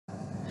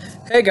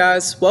Hey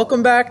guys,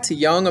 welcome back to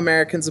Young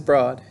Americans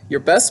Abroad, your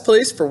best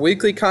place for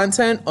weekly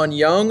content on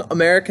young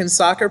American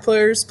soccer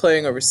players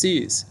playing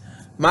overseas.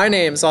 My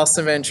name is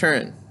Austin Van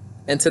Churen,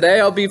 and today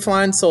I'll be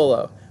flying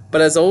solo,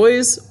 but as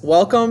always,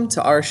 welcome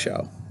to our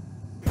show.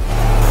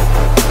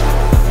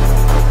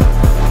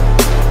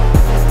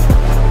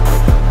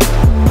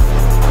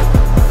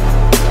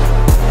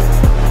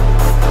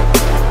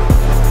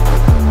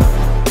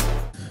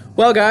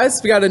 Well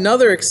guys, we got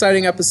another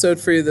exciting episode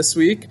for you this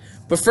week.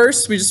 But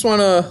first, we just want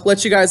to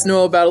let you guys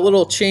know about a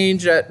little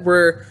change that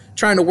we're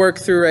trying to work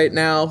through right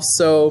now.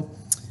 So,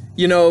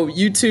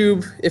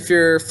 YouTube, if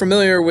you're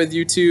familiar with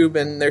YouTube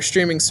and their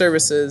streaming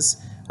services,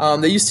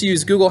 they used to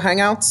use Google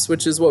Hangouts,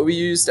 which is what we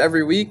used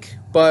every week.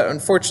 But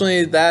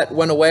unfortunately, that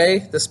went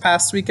away this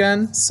past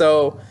weekend.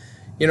 So,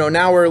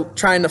 now we're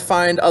trying to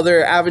find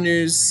other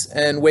avenues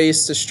and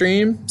ways to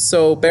stream.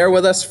 So bear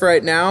with us for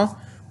right now.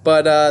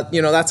 But,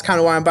 that's kind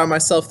of why I'm by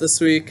myself this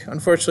week.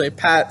 Unfortunately,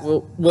 Pat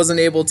wasn't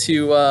able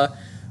to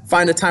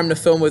find a time to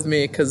film with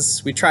me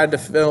because we tried to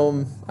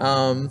film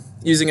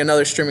using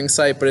another streaming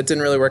site, but it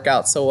didn't really work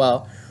out so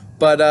well.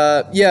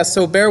 But,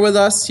 so bear with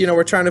us.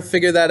 We're trying to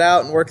figure that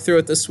out and work through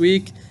it this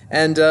week.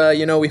 And,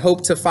 we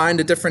hope to find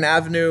a different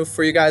avenue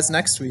for you guys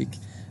next week.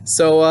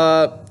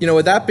 So,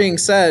 with that being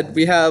said,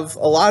 we have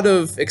a lot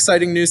of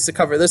exciting news to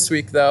cover this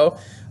week, though.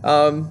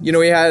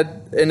 We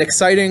had an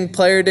exciting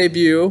player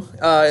debut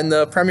in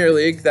the Premier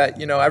League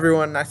that,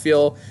 everyone I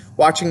feel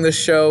watching this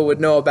show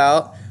would know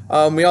about.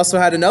 We also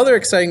had another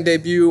exciting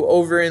debut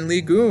over in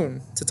Lynden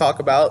Gooch to talk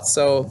about,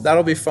 so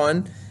that'll be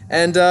fun.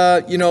 And,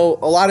 a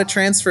lot of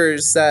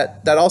transfers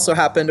that also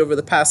happened over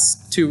the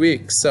past 2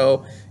 weeks.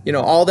 So,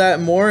 all that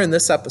and more in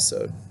this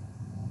episode.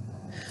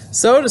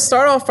 So to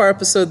start off our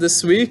episode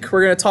this week,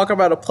 we're going to talk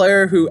about a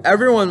player who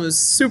everyone was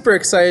super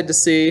excited to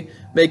see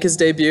make his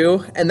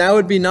debut, and that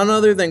would be none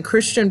other than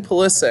Christian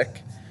Pulisic.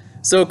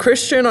 So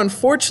Christian,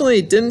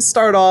 unfortunately, didn't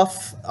start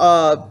off,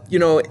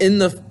 in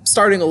the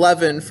starting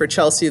 11 for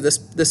Chelsea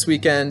this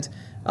weekend,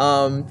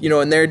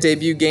 in their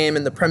debut game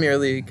in the Premier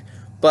League.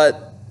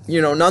 But,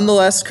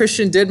 nonetheless,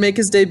 Christian did make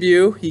his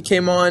debut. He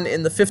came on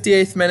in the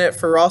 58th minute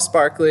for Ross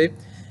Barkley.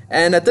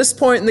 And at this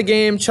point in the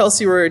game,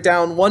 Chelsea were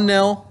down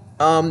 1-0.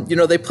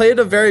 They played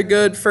a very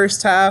good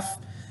first half.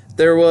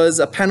 There was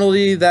a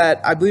penalty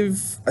that I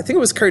think it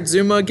was Kurt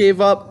Zouma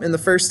gave up in the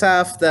first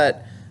half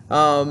that,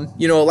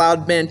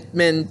 allowed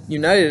Man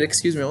United, I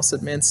almost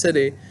said Man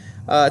City,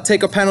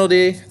 take a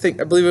penalty. I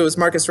believe it was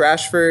Marcus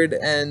Rashford,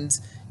 and,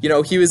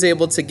 he was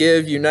able to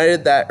give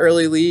United that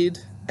early lead.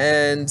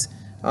 And,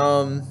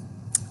 at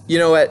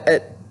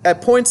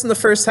points in the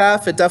first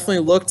half, it definitely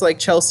looked like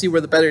Chelsea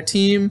were the better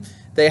team.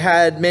 They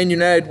had Man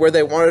United where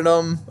they wanted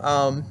them,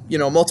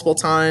 multiple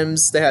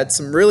times. They had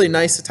some really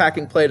nice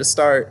attacking play to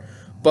start.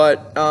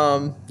 But,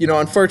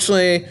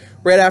 unfortunately,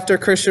 right after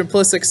Christian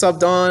Pulisic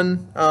subbed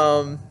on,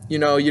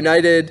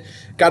 United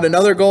got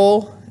another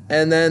goal,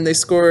 and then they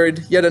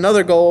scored yet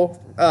another goal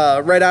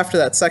right after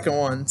that second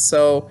one.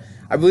 So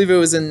I believe it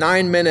was in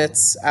 9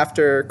 minutes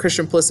after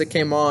Christian Pulisic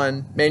came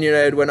on, Man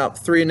United went up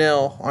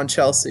 3-0 on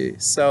Chelsea.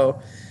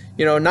 So,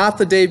 not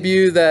the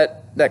debut that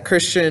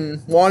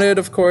Christian wanted,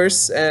 of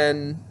course,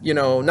 and,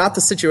 not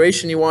the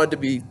situation he wanted to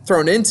be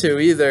thrown into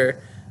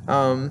either,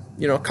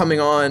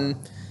 coming on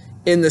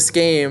in this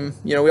game.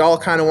 We all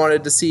kind of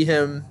wanted to see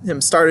him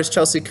start his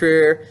Chelsea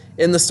career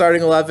in the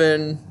starting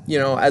 11,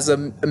 as a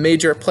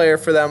major player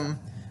for them,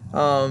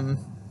 kind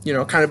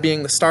of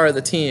being the star of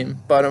the team.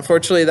 But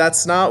unfortunately,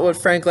 that's not what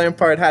Frank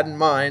Lampard had in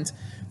mind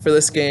for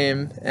this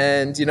game,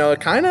 and, it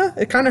kind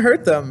of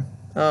hurt them.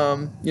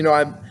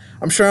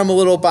 I'm sure I'm a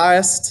little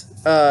biased,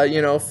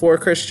 for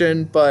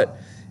Christian, but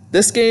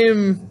this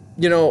game,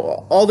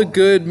 all the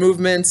good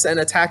movements and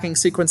attacking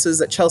sequences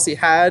that Chelsea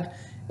had,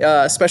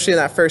 especially in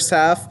that first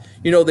half,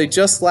 they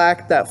just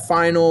lacked that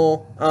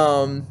final,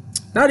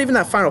 not even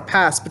that final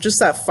pass, but just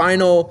that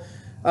final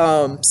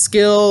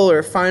skill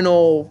or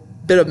final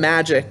bit of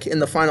magic in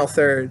the final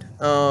third.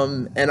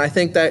 And I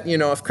think that,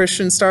 if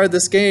Christian started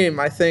this game,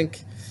 I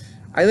think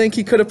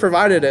he could have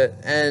provided it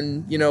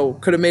and,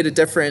 could have made a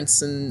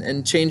difference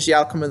and changed the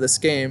outcome of this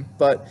game.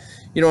 But,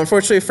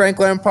 unfortunately, Frank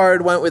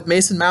Lampard went with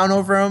Mason Mount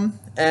over him.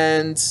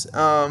 And,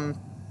 I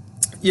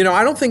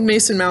don't think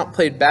Mason Mount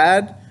played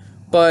bad,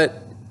 but,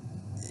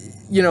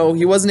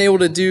 he wasn't able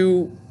to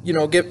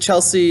get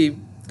Chelsea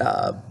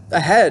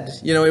ahead.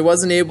 He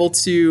wasn't able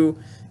to,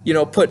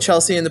 put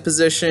Chelsea in the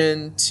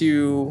position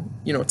to,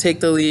 take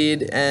the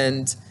lead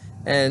and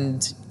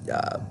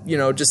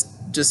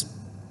just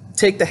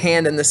take the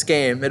hand in this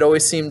game. It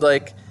always seemed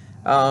like,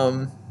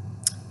 for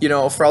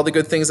all the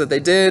good things that they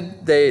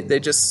did,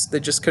 they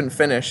just couldn't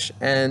finish.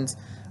 And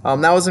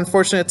that was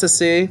unfortunate to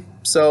see.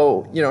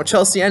 So,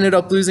 Chelsea ended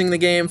up losing the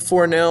game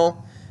 4-0.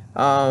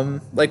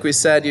 Like we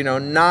said,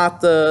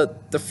 not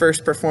the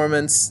first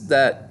performance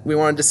that we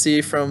wanted to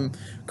see from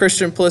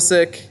Christian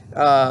Pulisic,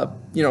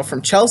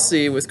 from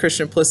Chelsea with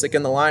Christian Pulisic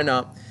in the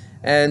lineup.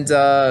 And,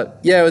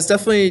 it was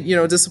definitely,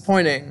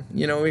 disappointing.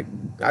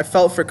 I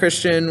felt for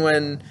Christian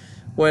when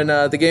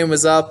the game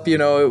was up.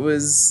 It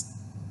was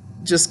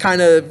just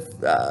kind of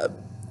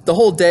the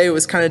whole day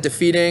was kind of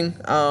defeating.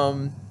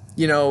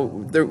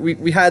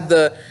 We had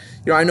the,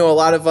 I know a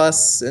lot of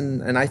us,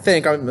 and I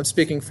think I'm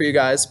speaking for you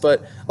guys,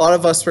 but a lot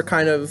of us were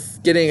kind of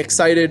getting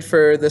excited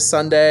for this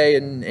Sunday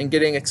and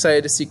getting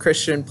excited to see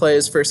Christian play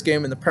his first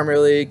game in the Premier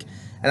League.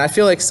 And I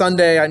feel like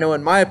Sunday, I know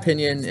in my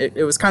opinion,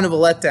 it was kind of a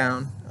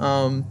letdown.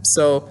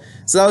 So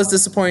that was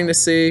disappointing to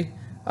see.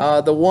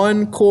 The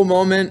one cool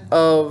moment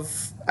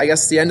of, I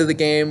guess, the end of the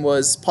game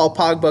was Paul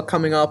Pogba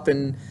coming up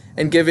and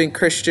giving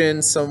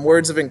Christian some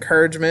words of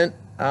encouragement.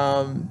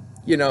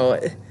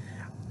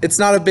 It's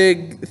not a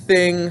big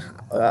thing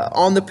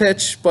on the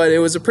pitch, but it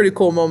was a pretty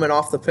cool moment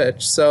off the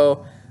pitch.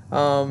 So,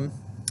 that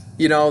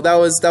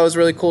was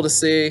really cool to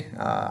see.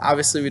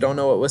 Obviously, we don't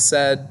know what was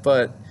said,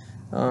 but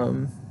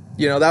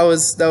that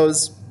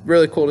was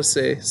really cool to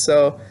see.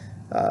 So,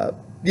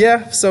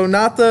 so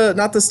not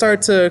the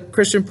start to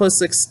Christian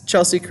Pulisic's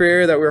Chelsea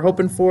career that we were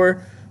hoping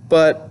for,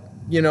 but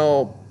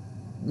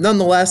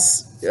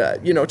nonetheless,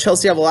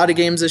 Chelsea have a lot of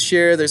games this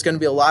year. There's going to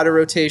be a lot of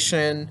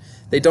rotation.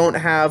 They don't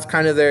have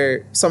kind of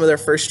some of their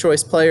first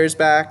choice players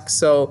back,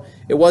 so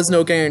it was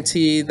no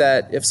guarantee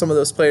that if some of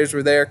those players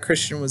were there,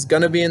 Christian was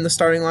going to be in the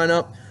starting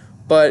lineup.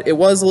 But it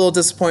was a little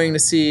disappointing to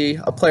see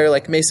a player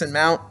like Mason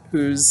Mount,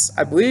 who's,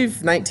 I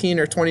believe, 19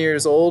 or 20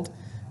 years old,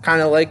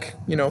 kind of like,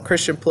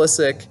 Christian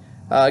Pulisic,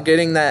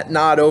 getting that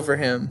nod over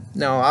him.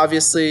 Now,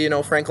 obviously,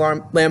 Frank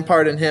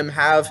Lampard and him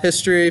have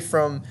history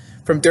from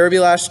Derby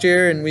last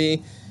year, and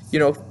we,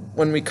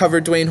 when we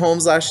covered Dwayne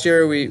Holmes last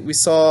year, we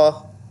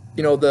saw,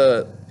 how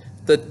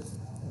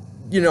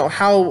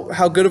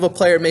good of a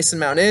player Mason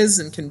Mount is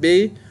and can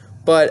be.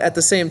 But at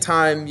the same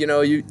time,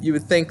 you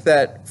would think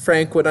that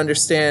Frank would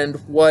understand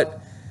what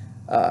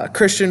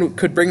Christian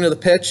could bring to the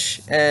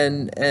pitch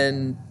and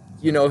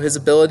his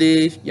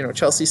ability.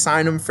 Chelsea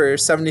signed him for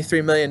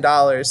 $73 million.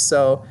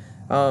 So,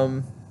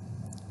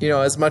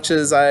 as much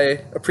as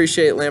I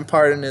appreciate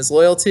Lampard and his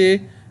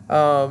loyalty,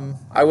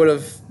 I would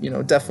have,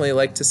 definitely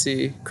liked to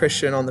see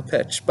Christian on the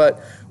pitch.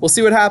 But we'll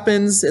see what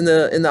happens in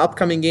the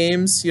upcoming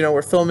games.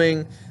 We're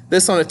filming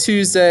this on a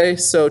Tuesday,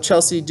 so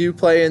Chelsea do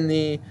play in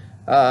the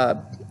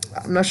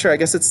I'm not sure, I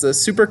guess it's the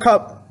Super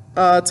Cup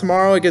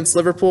tomorrow against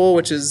Liverpool,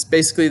 which is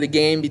basically the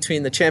game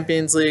between the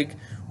Champions League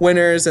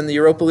winners and the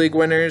Europa League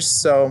winners.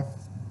 So,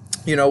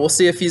 we'll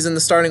see if he's in the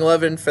starting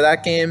 11 for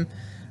that game.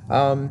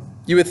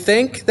 You would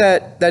think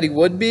that he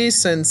would be,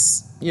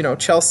 since,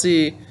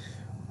 Chelsea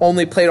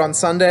only played on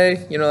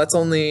Sunday. That's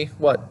only,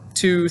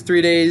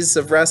 2-3 days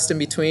of rest in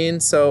between.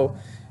 So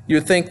you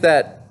would think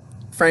that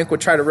Frank would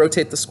try to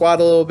rotate the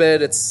squad a little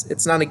bit.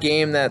 It's not a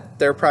game that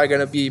they're probably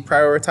going to be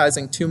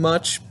prioritizing too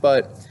much,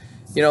 but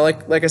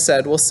like I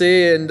said, we'll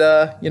see, and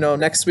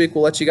next week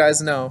we'll let you guys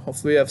know.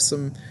 Hopefully we have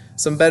some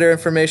better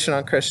information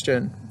on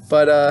Christian.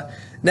 But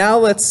now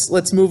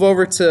let's move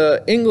over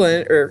to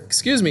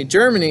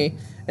Germany,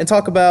 and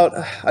talk about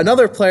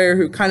another player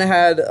who kind of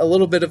had a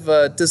little bit of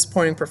a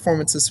disappointing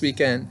performance this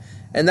weekend,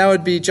 and that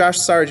would be Josh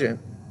Sargent.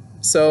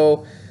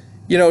 So,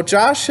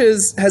 Josh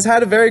has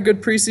had a very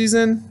good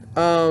preseason.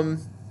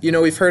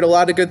 We've heard a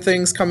lot of good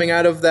things coming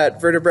out of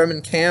that Werder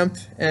Bremen camp,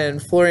 and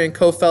Florian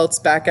Kohfeldt's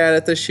back at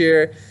it this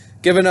year,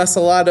 giving us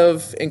a lot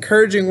of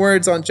encouraging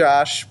words on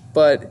Josh,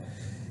 but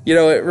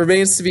it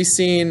remains to be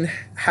seen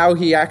how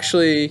he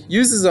actually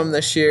uses them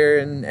this year,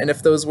 and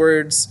if those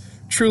words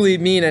truly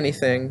mean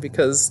anything,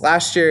 because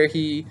last year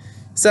he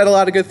said a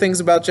lot of good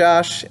things about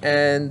Josh,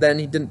 and then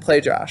he didn't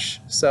play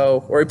Josh.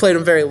 Or he played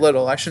him very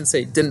little. I shouldn't say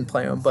he didn't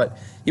play him, but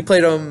he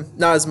played him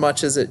not as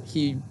much as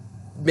he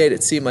made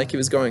it seem like he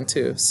was going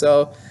to.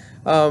 So,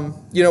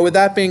 with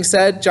that being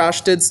said,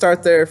 Josh did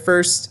start their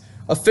first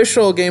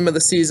official game of the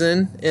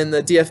season in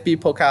the DFB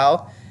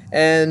Pokal,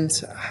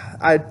 and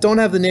I don't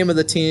have the name of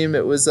the team.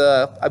 It was,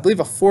 I believe,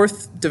 a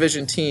 4th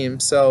division team.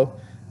 So,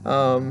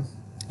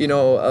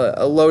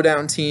 a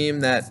low-down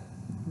team that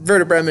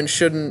Werder Bremen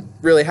shouldn't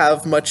really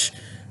have much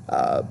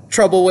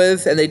trouble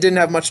with, and they didn't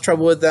have much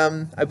trouble with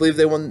them. I believe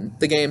they won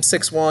the game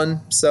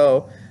 6-1.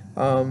 So,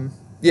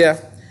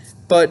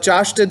 But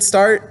Josh did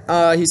start.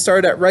 He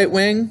started at right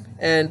wing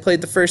and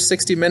played the first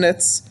 60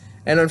 minutes,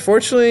 and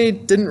unfortunately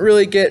didn't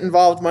really get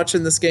involved much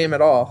in this game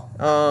at all.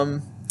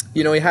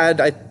 He had,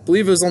 I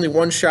believe it was only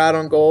one shot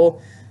on goal.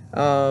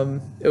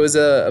 It was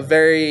a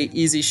very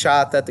easy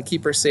shot that the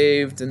keeper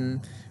saved,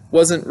 and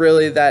wasn't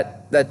really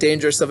that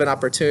dangerous of an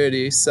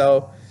opportunity.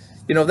 So,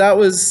 that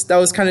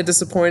was kind of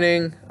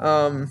disappointing.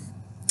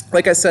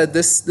 Like I said,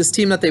 this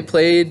team that they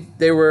played,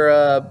 they were,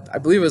 I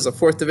believe it was a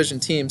 4th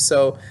division team.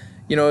 So,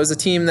 it was a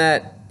team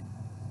that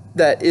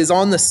is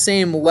on the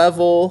same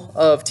level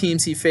of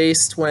teams he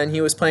faced when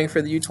he was playing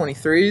for the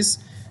U23s.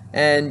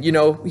 And,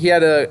 he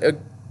had a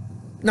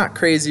not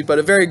crazy, but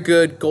a very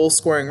good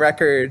goal-scoring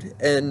record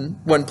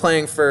when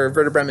playing for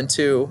Werder Bremen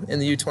 2 in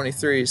the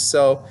U23s.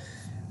 So,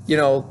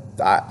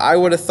 I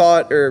would have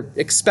thought or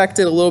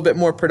expected a little bit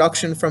more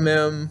production from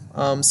him,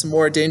 some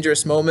more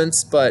dangerous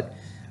moments. But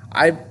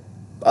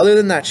other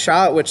than that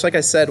shot, which, like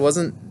I said,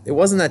 wasn't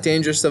that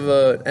dangerous of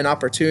an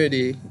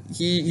opportunity,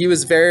 he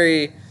was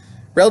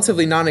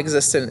relatively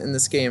non-existent in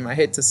this game. I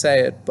hate to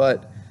say it,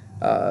 but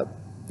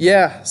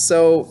Yeah,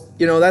 so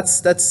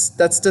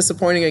that's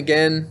disappointing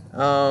again.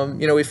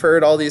 We've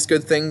heard all these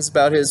good things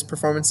about his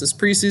performance this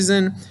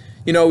preseason.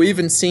 We've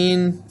even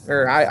seen,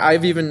 or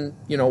I've even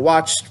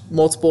watched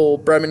multiple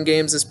Bremen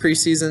games this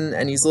preseason,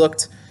 and he's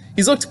looked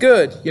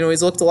good.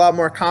 He's looked a lot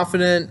more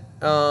confident.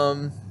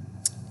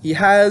 He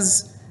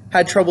has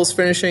had troubles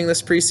finishing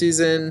this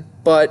preseason,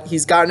 but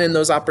he's gotten in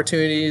those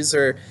opportunities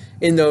or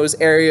in those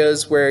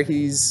areas where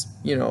he's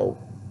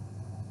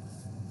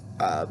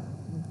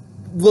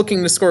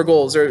looking to score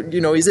goals, or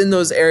he's in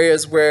those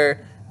areas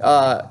where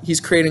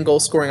he's creating goal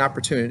scoring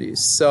opportunities.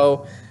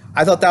 So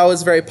I thought that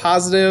was very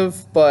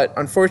positive, but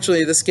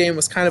unfortunately this game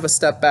was kind of a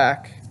step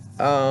back,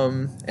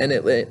 and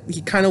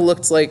he kind of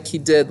looked like he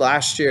did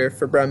last year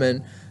for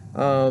Bremen.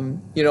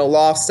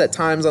 Lost at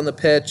times on the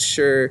pitch,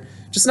 or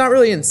just not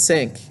really in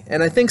sync.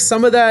 And I think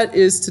some of that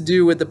is to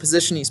do with the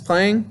position he's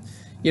playing.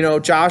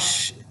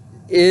 Josh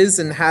is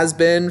and has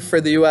been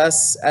for the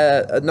U.S.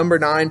 a number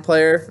 9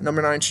 player,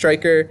 number 9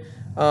 striker.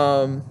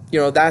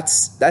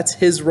 That's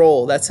his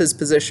role. That's his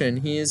position.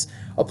 He's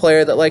a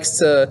player that likes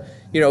to,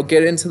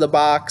 get into the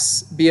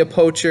box, be a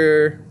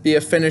poacher, be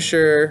a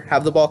finisher,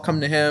 have the ball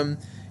come to him.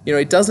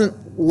 He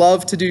doesn't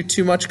love to do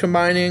too much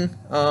combining.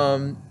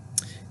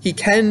 He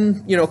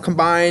can,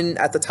 combine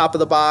at the top of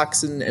the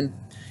box and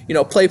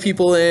play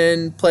people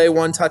in, play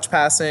one-touch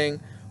passing,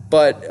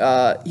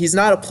 but he's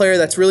not a player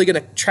that's really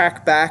going to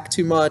track back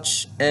too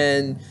much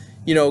and,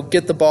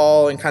 get the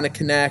ball and kind of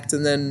connect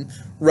and then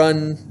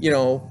run,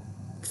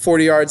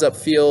 40 yards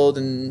upfield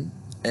and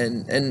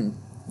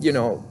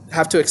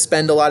have to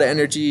expend a lot of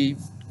energy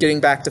getting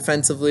back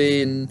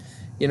defensively and,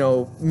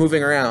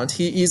 moving around.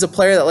 He's a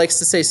player that likes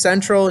to stay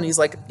central, and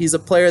he's a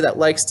player that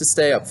likes to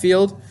stay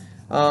upfield.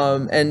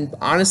 And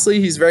honestly,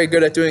 he's very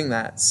good at doing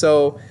that.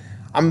 So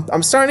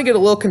I'm starting to get a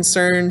little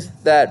concerned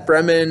that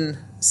Bremen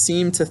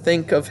seem to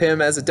think of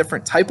him as a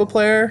different type of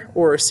player,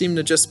 or seem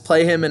to just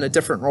play him in a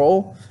different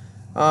role.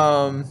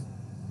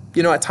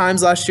 At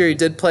times last year he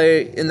did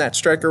play in that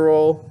striker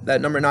role,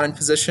 that number 9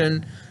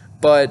 position,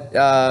 but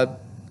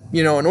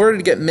in order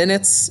to get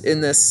minutes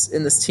in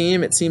this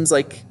team, it seems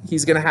like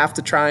he's going to have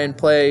to try and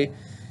play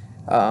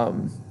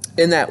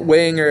in that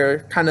wing, or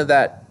kind of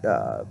that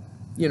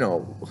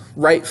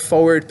right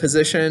forward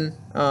position.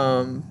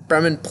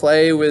 Bremen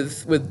play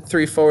with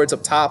 3 forwards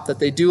up top that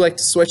they do like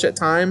to switch at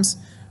times,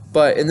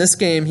 but in this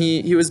game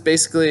he was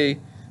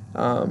basically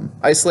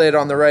isolated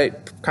on the right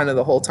kind of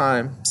the whole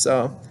time.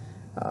 So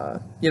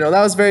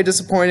that was very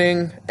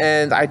disappointing,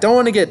 and I don't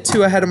want to get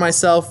too ahead of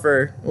myself,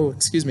 or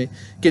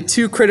get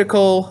too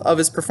critical of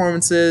his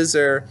performances,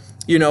 or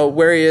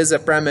where he is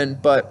at Bremen,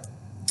 but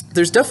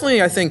there's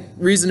definitely, I think,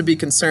 reason to be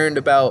concerned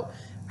about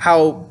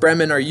how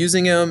Bremen are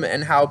using him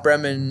and how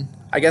Bremen,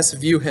 I guess,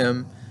 view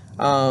him.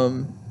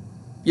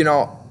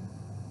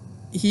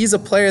 He's a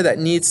player that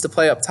needs to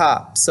play up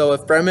top. So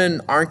if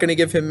Bremen aren't going to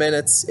give him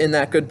minutes in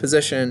that good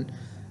position,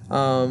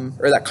 or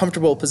that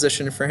comfortable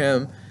position for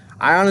him,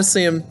 I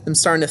honestly am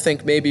starting to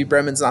think maybe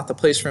Bremen's not the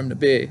place for him to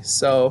be.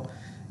 So,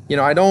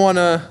 I don't want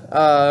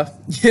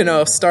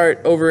to,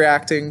 start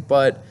overreacting,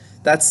 but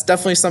that's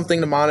definitely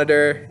something to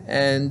monitor.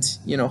 And,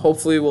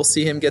 hopefully we'll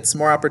see him get some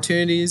more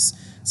opportunities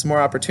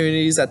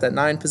at that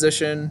 9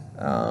 position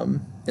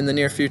in the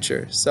near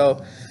future.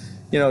 So,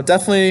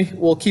 definitely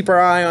we'll keep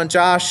our eye on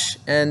Josh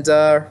and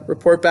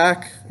report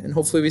back, and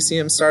hopefully we see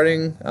him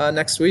starting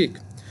next week.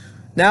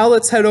 Now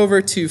let's head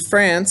over to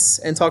France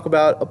and talk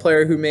about a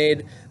player who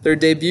made their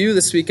debut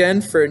this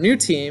weekend for a new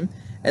team,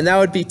 and that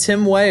would be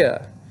Tim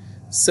Weah.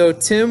 So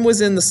Tim was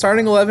in the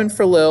starting 11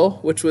 for Lille,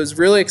 which was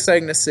really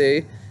exciting to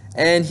see,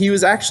 and he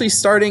was actually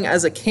starting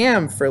as a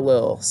cam for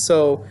Lille.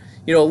 So,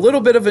 a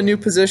little bit of a new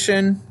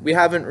position. We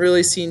haven't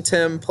really seen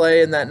Tim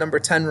play in that number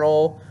 10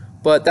 role,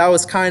 but that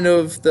was kind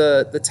of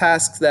the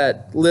task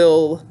that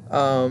Lille,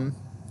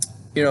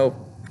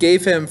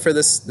 gave him for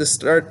this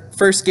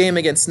first game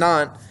against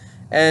Nantes.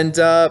 And,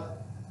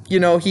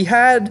 he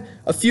had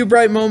a few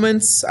bright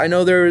moments. I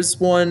know there was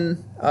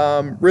one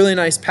really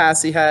nice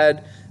pass he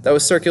had that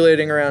was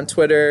circulating around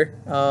Twitter.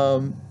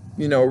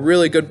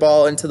 Really good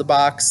ball into the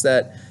box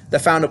that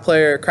found a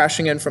player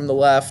crashing in from the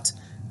left.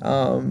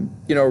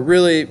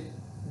 Really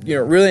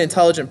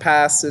intelligent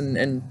pass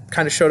and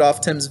kind of showed off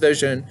Tim's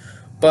vision.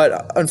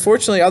 But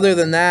unfortunately, other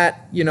than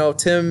that,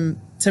 Tim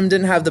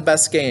didn't have the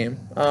best game.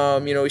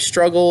 He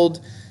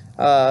struggled.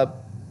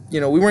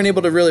 We weren't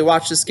able to really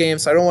watch this game,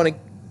 so I don't want to,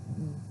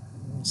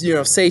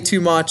 say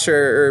too much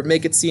or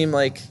make it seem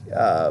like,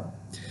 there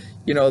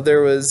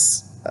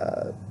was,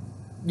 I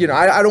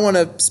don't want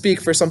to speak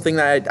for something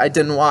that I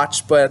didn't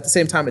watch, but at the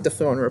same time, I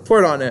definitely want to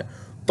report on it.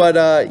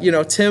 But,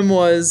 Tim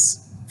was,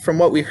 from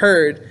what we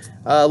heard,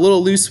 a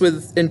little loose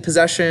in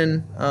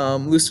possession,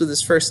 loose with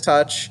his first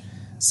touch.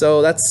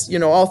 So that's,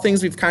 all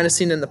things we've kind of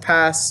seen in the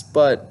past,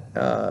 but,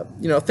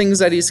 things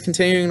that he's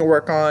continuing to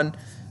work on.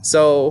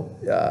 So,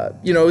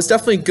 it was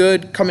definitely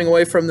good coming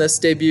away from this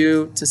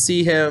debut to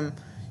see him,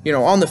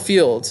 on the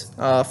field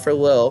for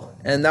Lille.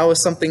 And that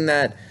was something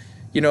that,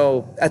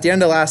 at the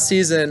end of last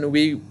season,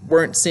 we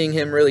weren't seeing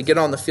him really get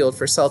on the field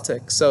for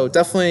Celtic. So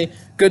definitely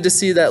good to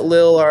see that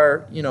Lille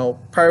are,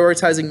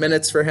 prioritizing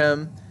minutes for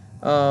him.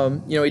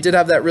 He did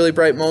have that really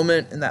bright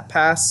moment in that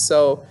pass,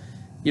 so,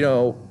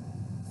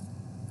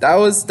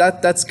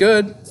 that's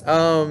good.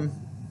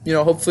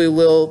 Hopefully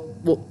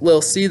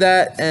Lille see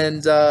that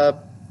and,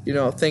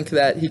 think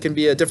that he can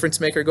be a difference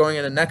maker going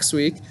into next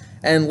week.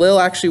 And Lille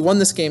actually won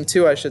this game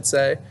too, I should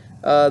say.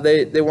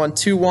 They won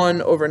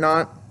 2-1 over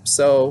Nantes,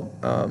 so,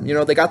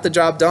 they got the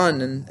job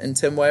done, and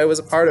Tim Weah was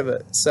a part of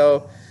it.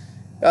 So,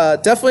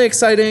 definitely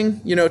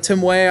exciting.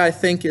 Tim Weah, I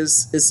think,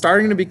 is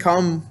starting to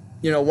become,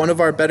 one of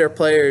our better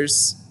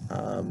players.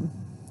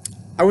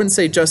 I wouldn't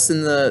say just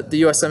in the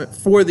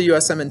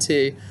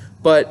USMNT,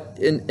 but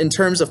in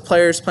terms of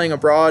players playing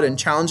abroad and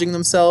challenging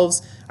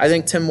themselves, I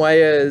think Tim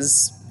Weah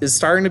is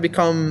starting to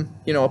become,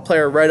 a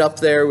player right up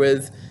there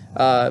with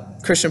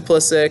Christian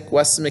Pulisic,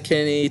 Weston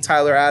McKennie,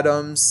 Tyler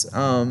Adams.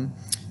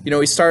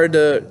 He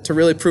started to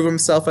really prove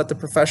himself at the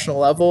professional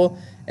level,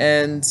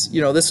 and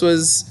this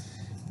was,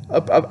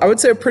 I would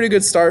say, a pretty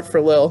good start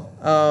for Lille,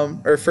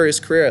 or for his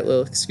career at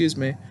Lille, excuse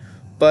me.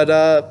 But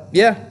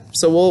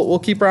so we'll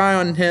keep our eye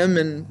on him,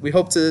 and we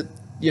hope to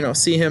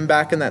see him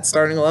back in that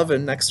starting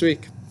 11 next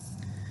week.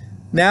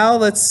 Now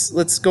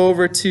let's go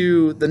over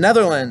to the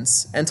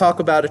Netherlands and talk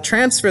about a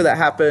transfer that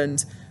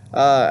happened.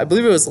 I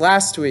believe it was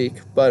last week,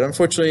 but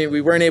unfortunately we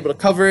weren't able to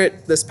cover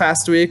it this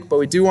past week, but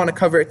we do want to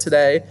cover it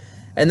today.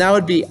 And that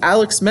would be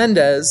Alex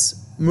Mendez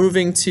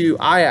moving to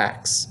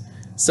Ajax.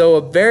 So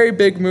a very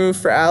big move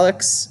for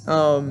Alex.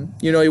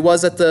 He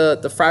was at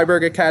the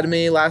Freiburg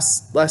Academy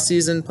last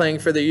season playing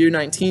for the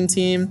U19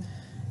 team.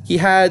 He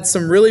had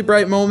some really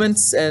bright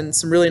moments and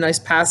some really nice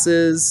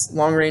passes,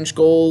 long-range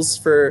goals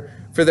for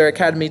their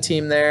academy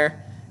team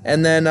there.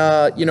 And then,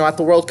 at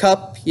the World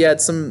Cup, he had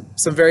some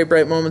very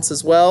bright moments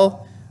as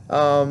well.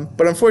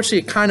 But unfortunately,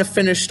 it kind of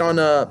finished on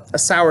a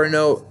sour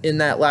note in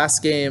that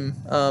last game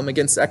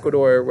against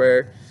Ecuador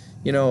where,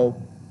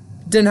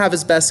 didn't have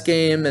his best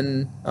game.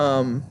 And,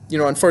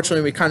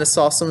 unfortunately, we kind of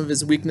saw some of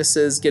his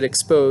weaknesses get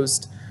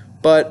exposed.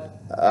 But,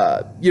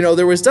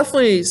 there was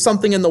definitely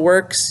something in the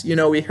works.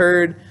 We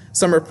heard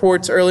some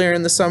reports earlier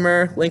in the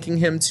summer linking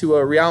him to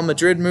a Real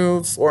Madrid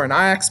move or an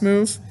Ajax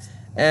move.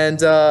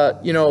 And,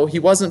 he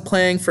wasn't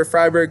playing for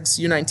Freiburg's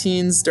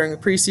U19s during the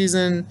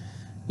preseason.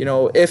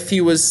 If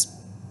he was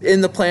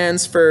in the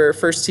plans for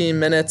first-team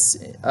minutes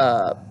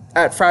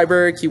at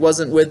Freiburg, he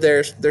wasn't with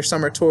their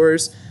summer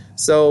tours.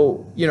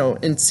 So,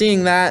 in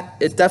seeing that,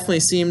 it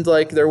definitely seemed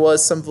like there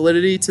was some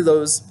validity to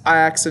those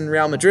Ajax and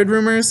Real Madrid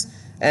rumors.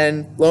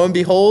 And lo and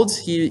behold,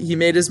 he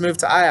made his move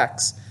to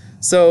Ajax.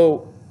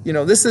 So,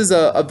 this is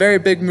a very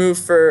big move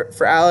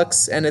for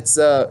Alex, and it's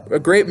a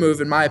great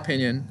move in my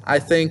opinion. I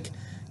think,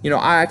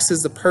 Ajax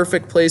is the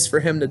perfect place for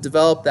him to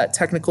develop that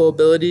technical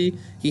ability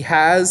he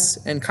has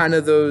and kind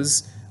of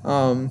those,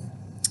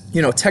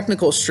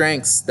 technical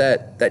strengths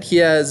that he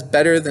has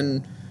better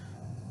than,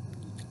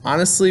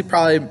 honestly,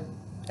 probably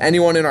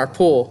anyone in our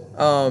pool.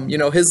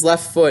 His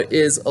left foot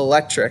is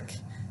electric.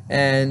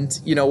 And,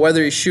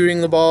 whether he's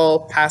shooting the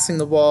ball, passing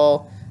the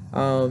ball,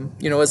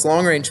 his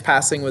long-range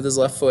passing with his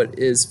left foot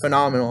is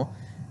phenomenal.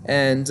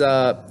 And,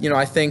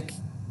 I think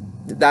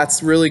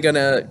that's really going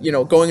to,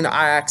 going to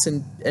Ajax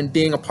and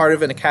being a part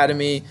of an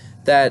academy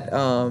that,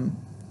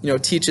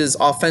 teaches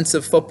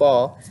offensive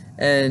football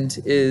and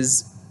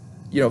is,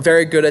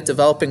 very good at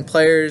developing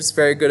players,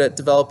 very good at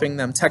developing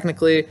them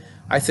technically.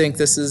 I think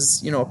this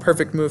is, a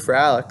perfect move for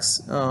Alex.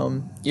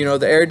 The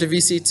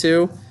Eredivisie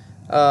too,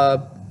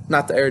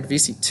 not the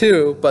Eredivisie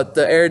 2, but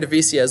the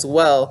Eredivisie as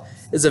well,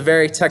 is a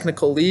very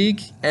technical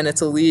league, and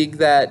it's a league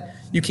that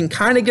you can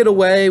kind of get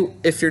away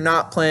if you're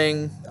not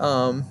playing,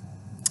 or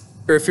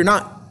if you're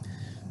not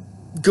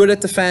good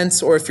at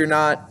defense, or if you're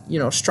not,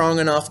 strong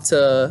enough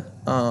to,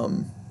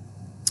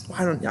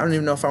 I don't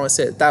even know if I want to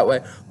say it that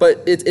way,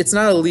 but it's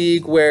not a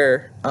league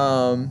where,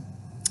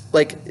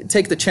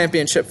 take the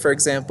championship, for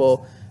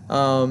example.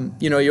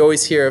 You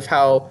always hear of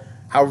how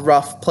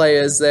rough play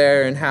is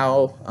there and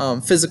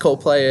how physical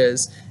play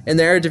is. In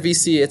the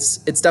Eredivisie,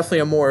 it's definitely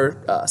a more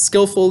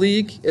skillful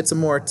league. It's a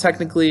more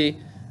technically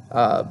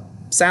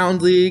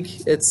sound league.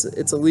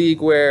 It's a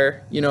league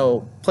where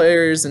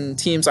players and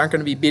teams aren't going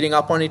to be beating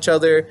up on each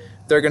other.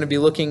 They're going to be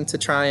looking to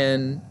try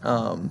and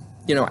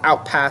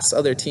outpass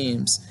other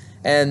teams,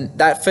 and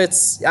that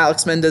fits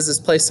Alex Mendez's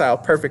play style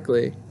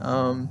perfectly.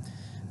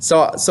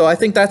 So I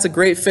think that's a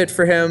great fit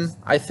for him.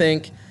 I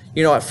think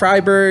at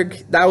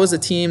Freiburg, that was a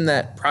team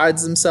that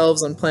prides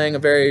themselves on playing a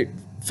very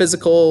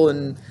physical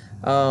and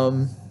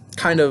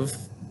kind of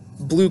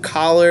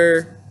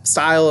blue-collar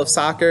style of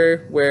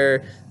soccer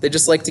where they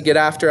just like to get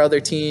after other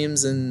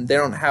teams and they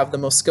don't have the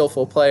most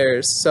skillful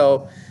players.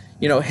 So,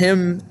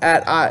 him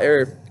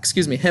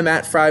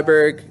at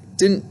Freiburg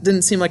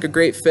didn't seem like a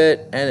great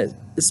fit, and it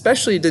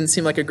especially didn't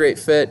seem like a great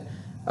fit,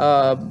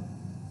 from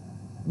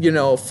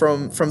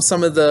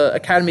some of the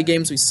academy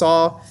games we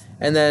saw.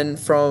 And then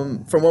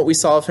from what we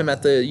saw of him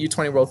at the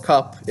U20 World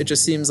Cup, it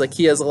just seems like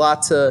he has a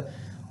lot to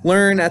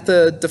learn at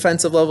the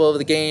defensive level of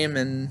the game.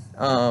 And,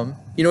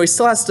 he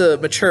still has to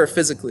mature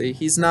physically.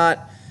 He's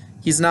not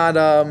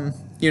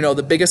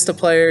the biggest of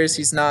players.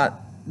 He's not,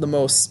 the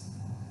most,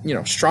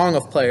 strong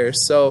of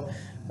players. So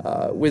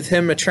with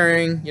him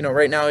maturing,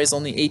 right now he's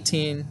only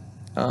 18,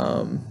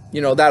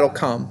 that'll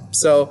come.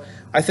 So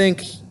I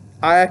think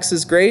Ajax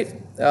is great.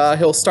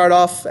 He'll start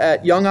off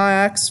at young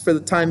Ajax for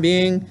the time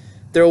being.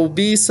 There will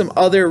be some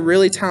other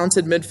really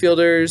talented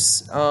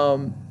midfielders,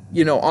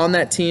 on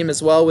that team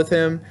as well with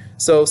him.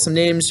 So some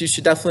names you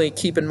should definitely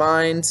keep in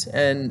mind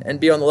and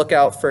be on the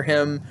lookout for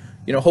him,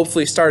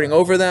 hopefully starting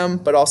over them,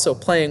 but also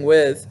playing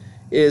with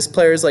is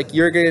players like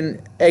Jürgen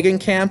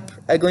Eglinkamp,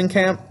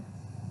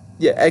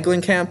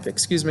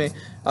 excuse me.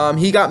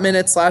 He got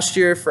minutes last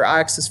year for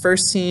Ajax's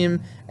first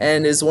team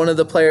and is one of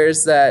the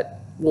players that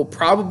will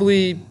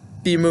probably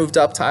be moved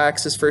up to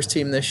Ajax's first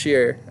team this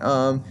year.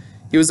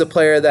 He was a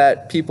player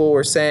that people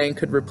were saying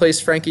could replace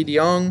Frankie de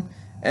Jong,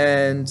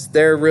 and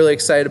they're really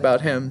excited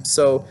about him.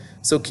 So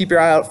keep your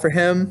eye out for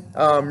him.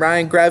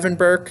 Ryan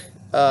Gravenberch,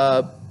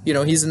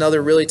 he's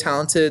another really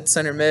talented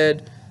center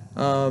mid,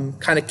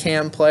 kind of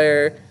cam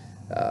player.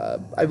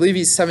 I believe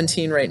he's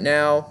 17 right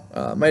now,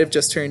 might have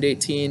just turned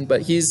 18,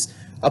 but he's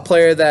a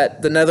player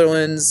that the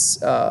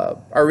Netherlands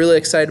are really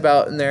excited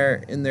about in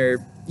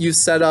their youth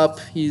setup.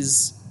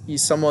 He's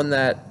someone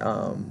that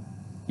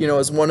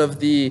is one of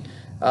the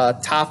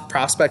top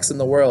prospects in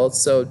the world,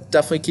 so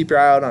definitely keep your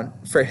eye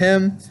out for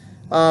him.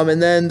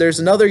 And then there's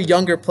another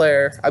younger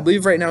player. I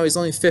believe right now he's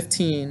only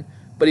 15,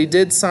 but he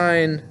did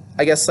sign,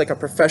 I guess, like a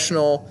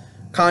professional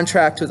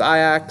contract with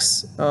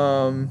Ajax.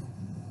 That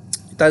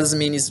doesn't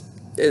mean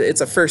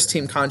it's a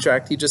first-team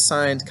contract. He just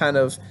signed kind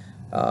of,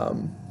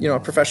 a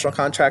professional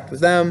contract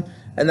with them,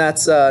 and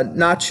that's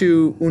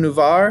Nacho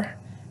Unuvar.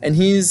 And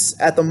he's,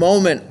 at the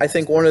moment, I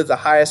think one of the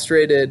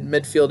highest-rated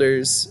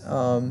midfielders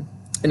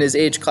in his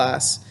age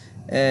class.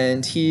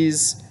 And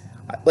he's,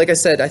 like I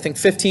said, I think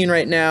 15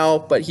 right now,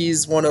 but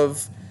he's one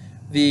of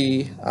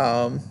the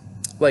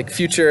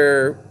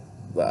future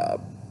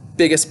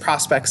biggest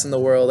prospects in the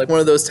world, like one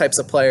of those types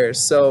of players.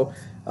 So,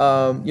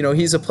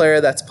 he's a player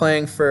that's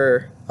playing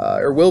for,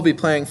 or will be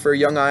playing for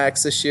young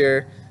Ajax this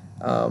year.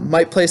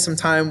 Might play some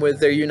time with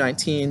their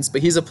U19s,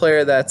 but he's a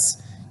player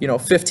that's,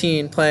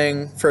 15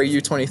 playing for a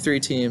U23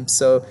 team.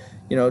 So,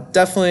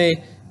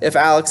 definitely if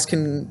Alex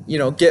can,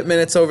 get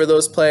minutes over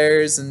those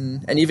players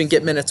and even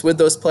get minutes with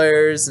those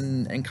players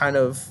and kind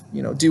of,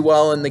 do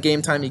well in the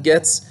game time he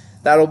gets,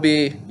 that'll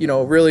be,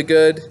 really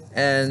good.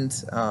 And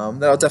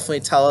that'll definitely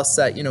tell us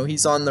that,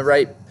 he's on the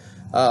right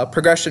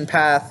progression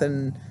path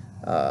and,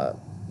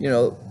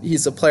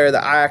 he's a player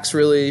that Ajax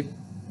really,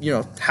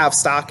 have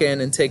stock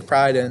in and take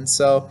pride in.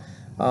 So,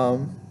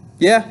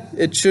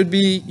 it should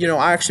be,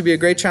 Ajax should be a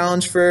great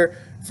challenge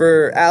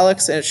for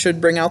Alex, and it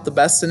should bring out the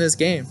best in his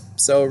game.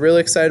 So really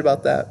excited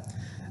about that.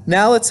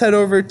 Now let's head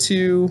over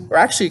to,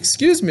 let's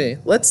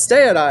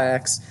stay at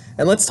Ajax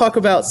and let's talk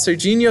about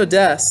Sergino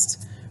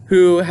Dest,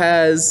 who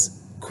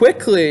has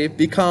quickly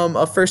become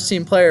a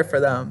first-team player for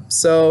them.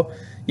 So,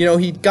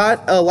 he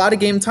got a lot of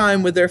game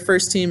time with their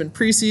first team in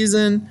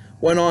preseason,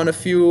 went on a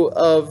few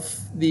of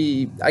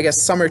the,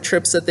 summer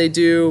trips that they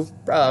do,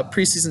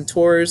 preseason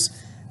tours,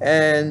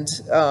 and,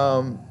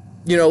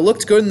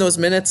 looked good in those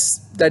minutes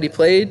that he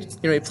played.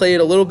 He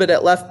played a little bit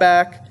at left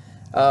back,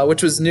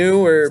 which was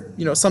new or,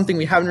 something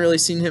we haven't really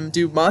seen him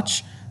do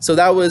much. So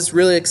that was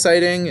really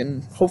exciting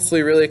and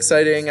hopefully really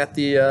exciting at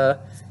the,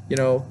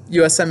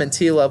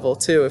 USMNT level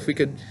too. If we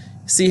could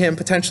see him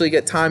potentially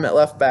get time at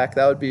left back,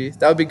 that would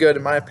be good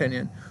in my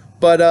opinion.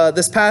 But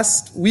this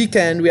past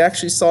weekend, we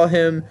actually saw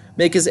him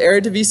make his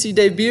Eredivisie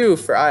debut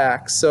for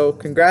Ajax. So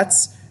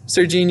congrats,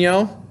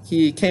 Sergino.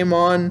 He came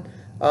on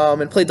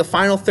and played the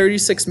final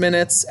 36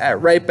 minutes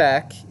at right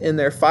back in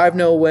their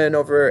 5-0 win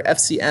over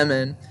FC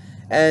Emmen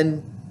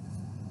and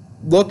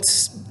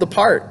looked the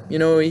part.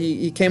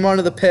 He came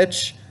onto the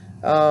pitch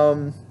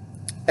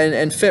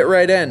and fit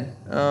right in.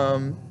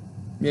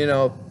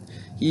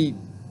 He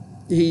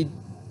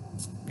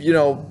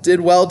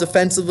did well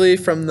defensively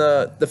from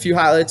the few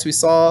highlights we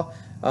saw.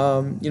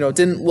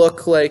 Didn't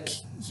look like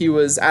he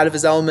was out of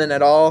his element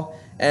at all.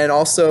 And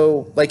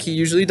also, like he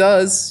usually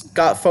does,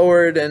 got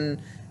forward and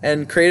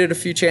created a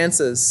few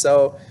chances.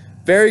 So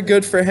very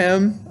good for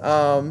him.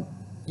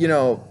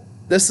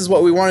 This is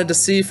what we wanted to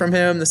see from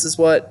him. This is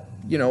what,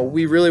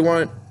 we really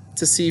want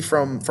to see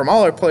from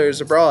all our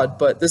players abroad.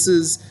 But this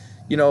is,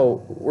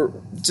 we're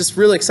just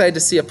really excited to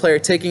see a player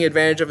taking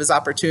advantage of his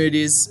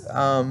opportunities,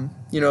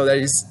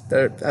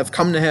 that have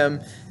come to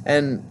him.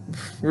 And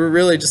we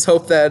really just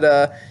hope that,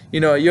 a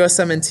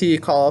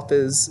USMNT call-up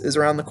is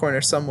around the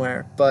corner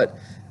somewhere. But,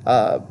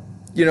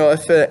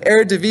 if an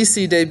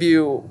Eredivisie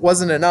debut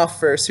wasn't enough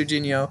for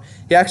Sergino,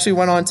 he actually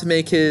went on to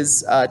make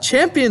his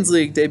Champions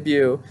League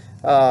debut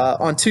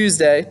on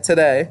Tuesday,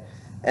 today,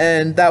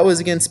 and that was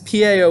against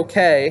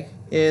PAOK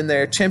in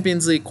their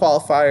Champions League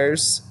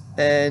qualifiers,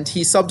 and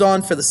he subbed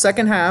on for the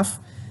second half.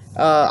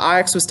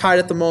 Ajax was tied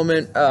at the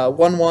moment,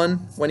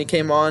 1-1 when he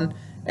came on,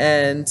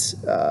 and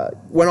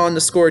went on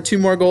to score 2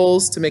 more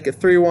goals to make it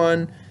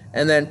 3-1,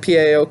 and then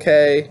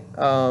PAOK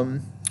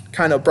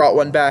kind of brought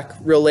one back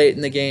real late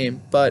in the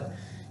game. But,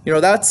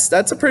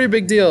 that's a pretty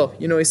big deal.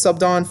 He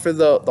subbed on for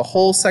the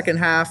whole second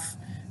half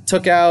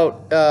took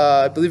out,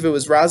 I believe it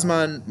was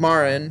Razman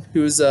Marin,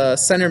 who's a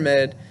center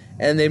mid,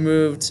 and they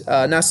moved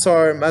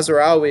Nasser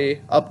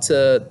Mazraoui up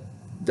to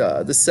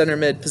the center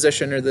mid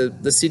position, or the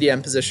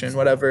CDM position,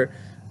 whatever.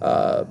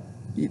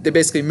 They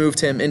basically moved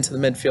him into the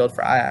midfield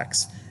for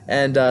Ajax.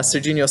 And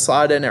Sergino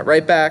Sladen at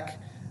right back.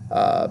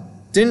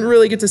 Didn't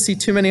really get to see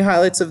too many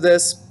highlights of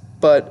this,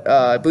 but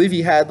I believe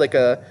he had like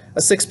a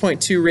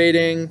 6.2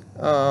 rating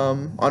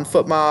on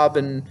FootMob,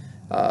 and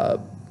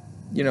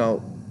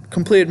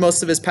completed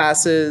most of his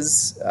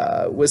passes,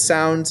 was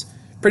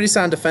pretty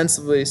sound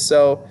defensively.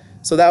 So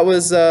that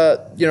was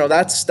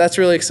that's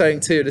really exciting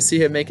too, to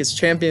see him make his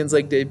Champions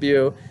League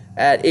debut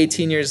at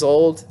 18 years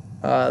old.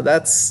 He's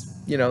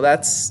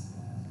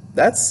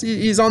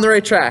on the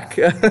right track.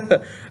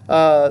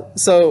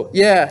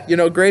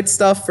 Great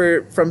stuff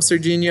from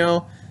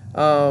Serginho.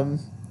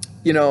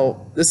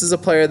 This is a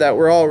player that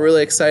we're all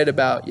really excited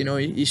about.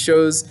 He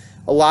shows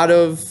a lot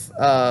of.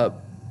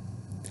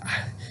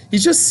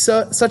 He's just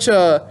such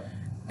a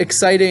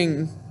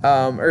exciting,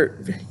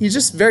 he's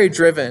just very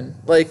driven.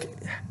 Like,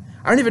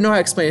 I don't even know how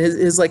to explain it.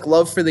 His like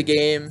love for the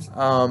game.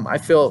 I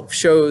feel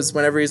shows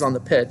whenever he's on the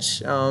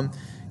pitch.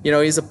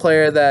 He's a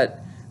player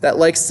that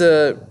likes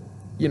to,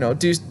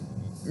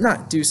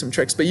 not do some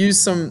tricks, but use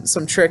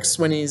some tricks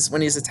when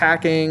he's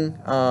attacking.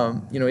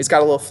 He's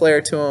got a little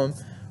flair to him,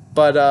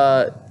 but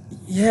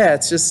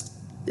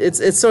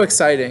it's so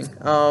exciting.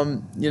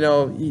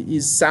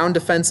 He's sound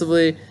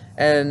defensively,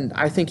 and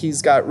I think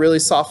he's got really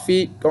soft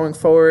feet going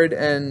forward,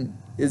 and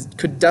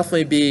could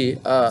definitely be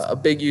a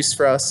big use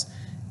for us,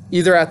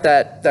 either at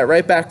that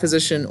right back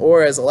position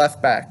or as a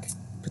left back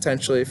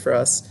potentially for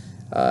us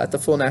at the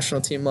full national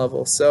team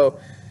level. So,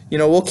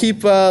 we'll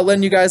keep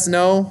letting you guys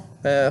know.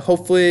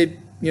 Hopefully,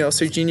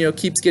 Serginho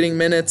keeps getting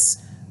minutes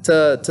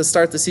to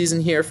start the season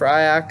here for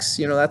Ajax.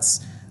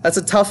 That's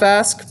a tough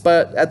ask,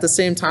 but at the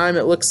same time,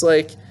 it looks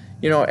like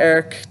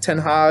Erik Ten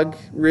Hag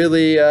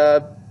really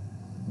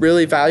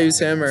values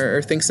him,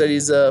 or thinks that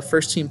he's a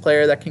first team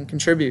player that can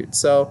contribute.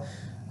 So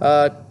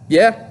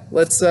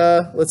let's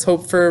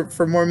hope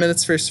for more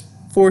minutes for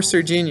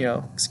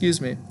Serginho. Excuse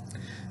me.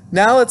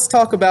 Now let's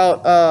talk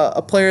about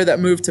a player that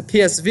moved to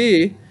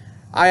PSV,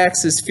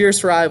 Ajax's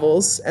fierce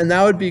rivals, and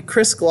that would be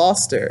Chris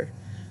Gloster.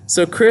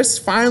 So Chris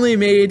finally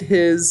made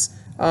his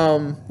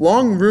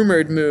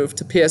long-rumored move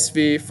to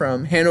PSV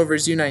from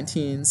Hannover's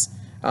U19s.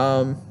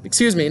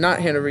 Not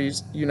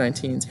Hannover's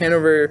U19s,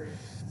 Hannover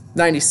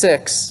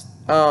 96.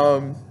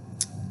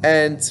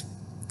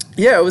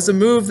 It was a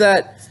move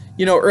that,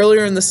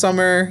 earlier in the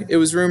summer, it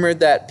was rumored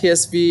that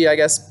PSV, I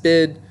guess,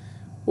 bid,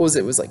 what was it?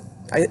 It was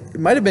it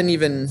might have been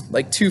even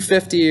like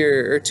 250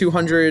 or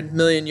 200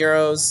 million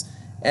euros.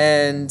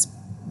 And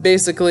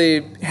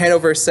basically,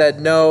 Hannover said,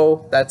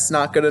 no, that's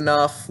not good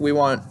enough. We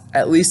want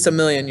at least €1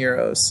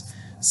 million.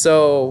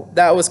 So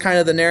that was kind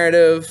of the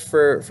narrative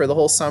for the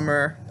whole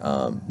summer.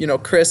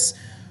 Chris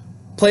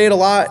played a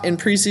lot in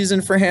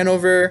preseason for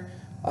Hannover.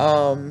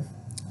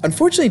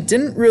 Unfortunately,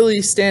 didn't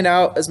really stand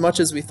out as much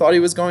as we thought he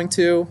was going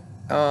to.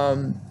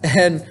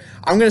 And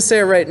I'm going to say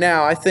it right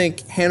now, I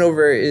think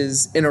Hannover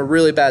is in a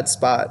really bad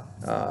spot.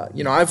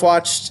 I've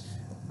watched,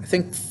 I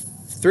think,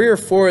 3 or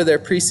 4 of their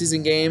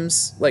preseason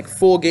games, like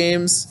full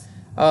games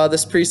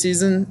this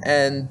preseason,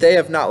 and they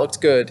have not looked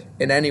good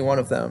in any one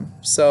of them.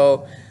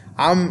 So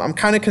I'm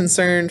kind of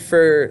concerned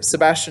for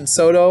Sebastian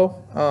Soto.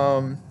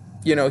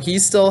 He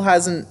still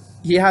hasn't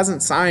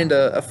signed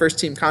a first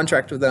team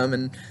contract with them,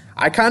 and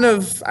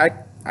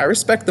I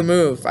respect the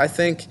move. I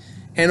think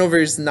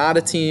Hannover's not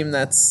a team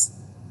that's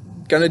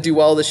going to do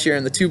well this year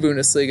in the 2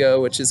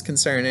 Bundesliga, which is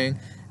concerning.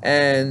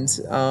 And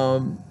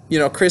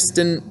Chris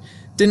didn't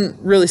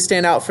really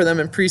stand out for them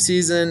in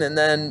preseason, and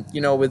then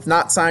with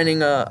not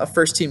signing a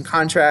first team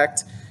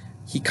contract,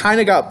 he kind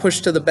of got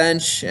pushed to the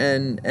bench,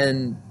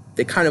 and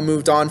they kind of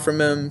moved on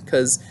from him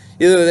because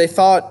either they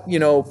thought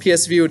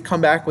PSV would come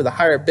back with a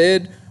higher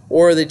bid,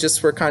 or they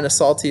just were kind of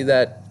salty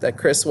that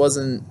Chris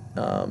wasn't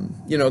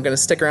going to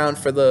stick around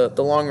for the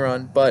long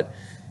run. But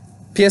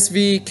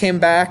PSV came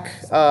back,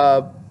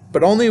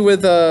 but only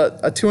with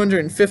a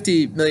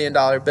 $250 million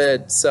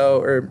bid,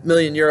 or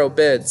million euro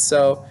bid.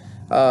 So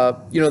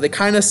they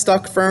kind of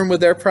stuck firm with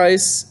their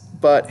price,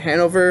 but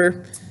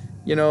Hannover,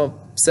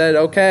 said,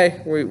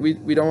 okay,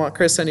 we don't want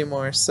Chris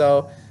anymore.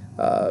 So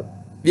I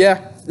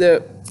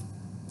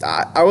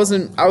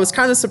was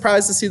kind of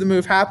surprised to see the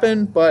move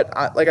happen, but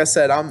like I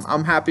said,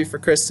 I'm happy for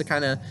Chris to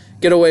kind of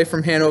get away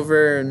from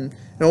Hannover and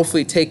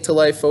hopefully take to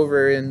life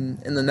over in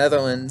the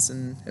Netherlands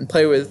and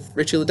play with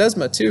Richie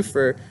Ledesma too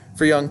for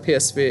young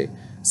PSV.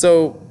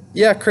 So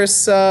Chris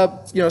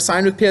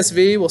signed with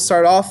PSV. We'll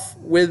start off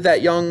with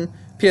that young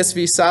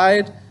PSV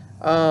side.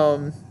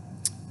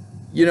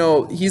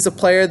 He's a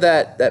player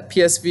that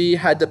PSV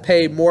had to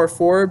pay more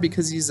for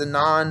because he's a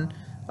non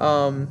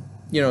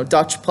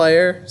Dutch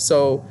player.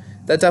 So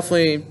that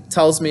definitely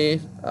tells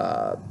me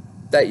that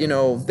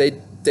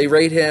they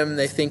rate him.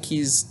 They think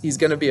he's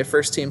going to be a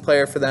first team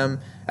player for them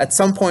at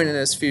some point in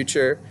his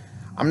future.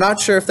 I'm not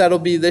sure if that'll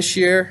be this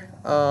year.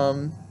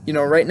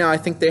 Right now I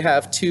think they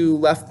have 2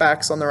 left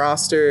backs on the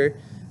roster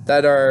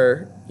that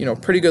are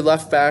pretty good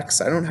left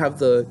backs. I don't have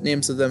the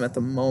names of them at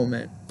the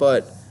moment,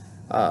 but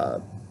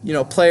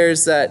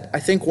players that I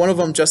think one of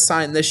them just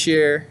signed this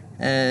year,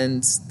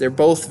 and they're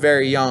both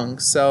very young.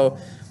 So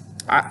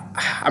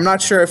I'm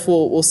not sure if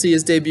we'll see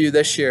his debut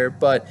this year,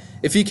 but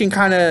if he can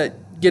kind of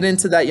get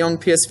into that young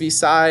PSV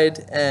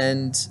side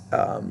and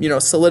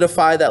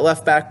solidify that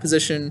left back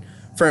position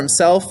for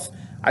himself,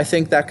 I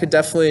think that could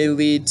definitely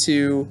lead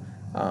to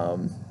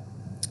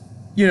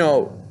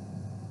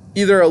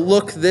either a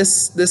look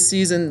this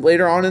season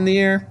later on in the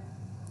year,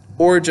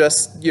 or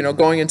just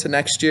going into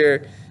next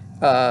year,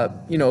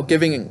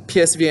 giving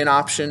PSV an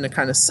option to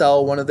kind of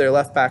sell one of their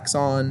left backs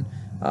on,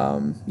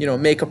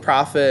 make a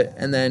profit,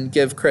 and then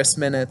give Chris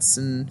minutes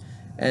and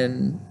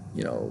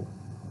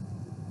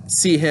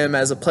see him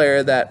as a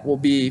player that will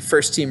be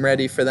first team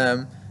ready for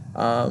them.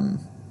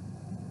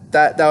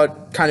 That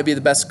would kind of be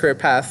the best career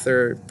path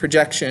or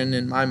projection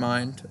in my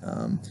mind.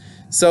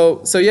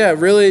 So yeah,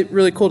 really,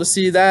 really cool to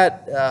see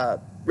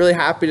that. Really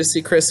happy to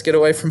see Chris get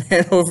away from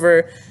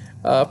Hanover,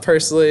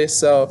 personally.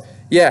 So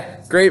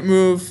yeah, great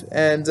move,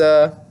 and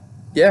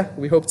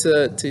we hope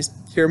to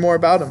hear more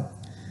about him.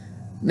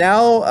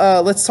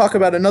 Now let's talk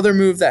about another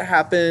move that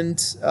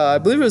happened. I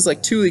believe it was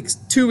like 2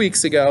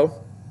 weeks ago,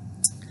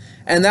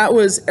 and that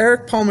was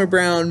Erik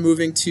Palmer-Brown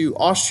moving to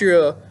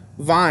Austria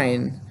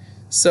Wien.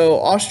 So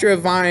Austria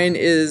Wien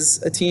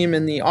is a team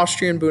in the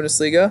Austrian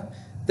Bundesliga.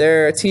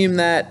 They're a team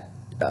that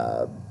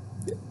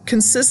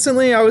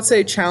consistently, I would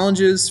say,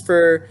 challenges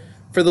for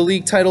the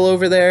league title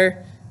over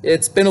there.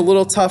 It's been a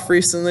little tough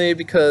recently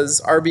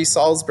because RB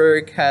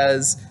Salzburg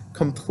has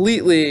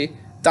completely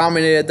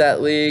dominated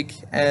that league,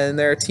 and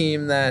they're a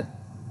team that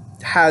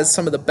has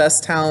some of the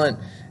best talent,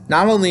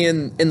 not only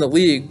in the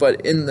league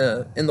but in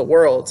the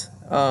world.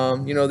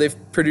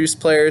 They've produced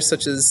players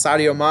such as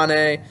Sadio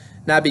Mane,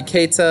 Naby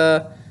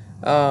Keita.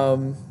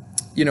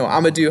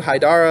 Amadou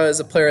Haidara is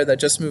a player that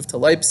just moved to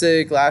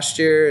Leipzig last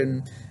year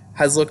and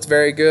has looked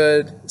very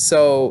good.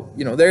 So,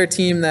 they're a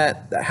team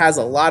that has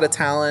a lot of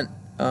talent.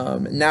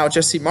 And now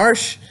Jesse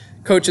Marsch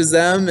coaches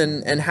them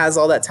and has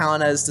all that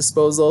talent at his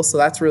disposal. So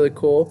that's really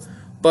cool.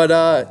 But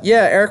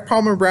Erik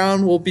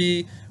Palmer-Brown will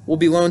be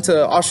loaned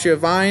to Austria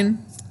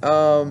Wien.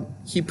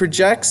 He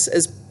projects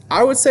as,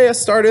 I would say, a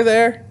starter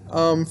there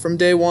from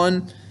day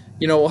one.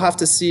 We'll have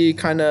to see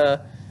kind of,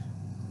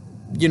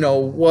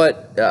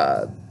 what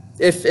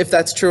if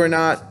that's true or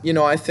not.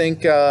 I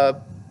think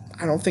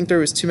I don't think there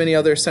was too many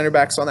other center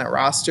backs on that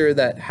roster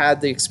that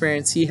had the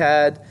experience he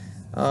had.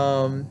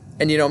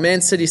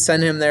 Man City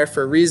sent him there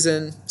for a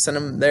reason, sent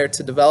him there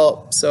to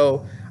develop.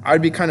 So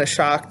I'd be kind of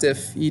shocked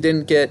if he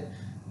didn't get,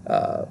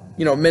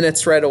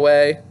 minutes right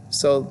away.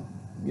 So,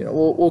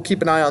 we'll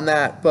keep an eye on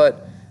that.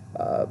 But,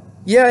 I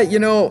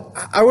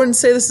wouldn't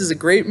say this is a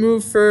great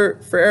move for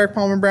Erik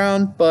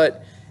Palmer-Brown,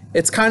 but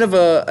it's kind of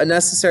a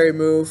necessary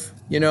move.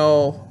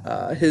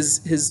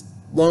 His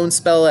loan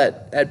spell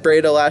at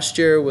Breda last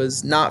year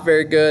was not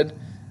very good.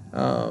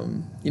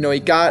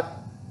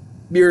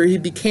 He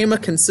became a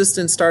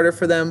consistent starter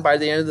for them by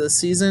the end of the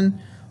season,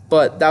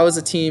 but that was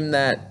a team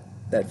that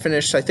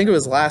finished, I think it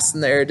was last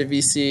in the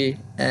Eredivisie,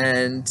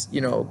 and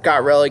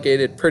got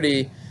relegated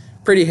pretty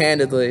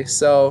handedly.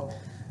 So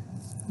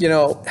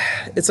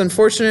it's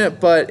unfortunate,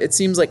 but it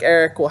seems like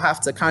Erik will have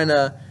to kind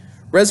of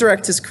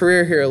resurrect his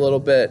career here a little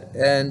bit,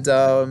 and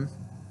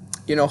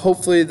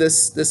hopefully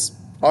this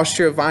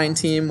Austria Wien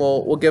team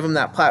will give him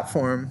that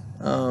platform.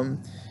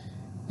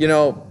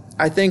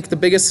 I think the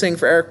biggest thing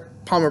for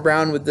Erik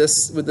Palmer-Brown with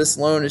this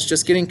loan is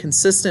just getting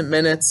consistent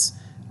minutes,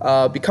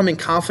 becoming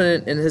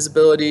confident in his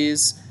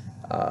abilities.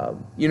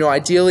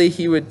 Ideally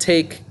he would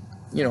take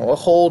a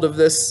hold of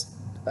this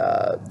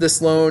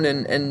loan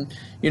and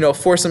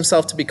force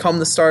himself to become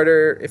the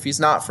starter if he's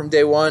not from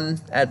day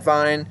one at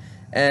Wien,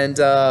 and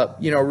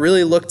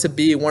really look to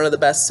be one of the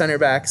best center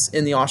backs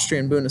in the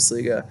Austrian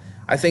Bundesliga.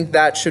 I think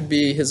that should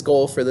be his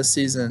goal for this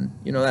season.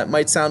 That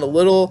might sound a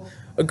little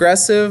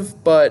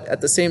aggressive, but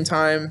at the same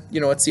time,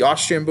 it's the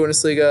Austrian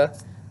Bundesliga.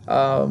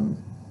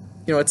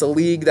 It's a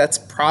league that's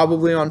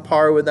probably on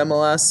par with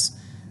MLS.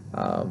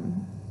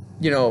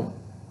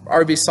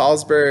 RB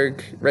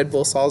Salzburg, Red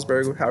Bull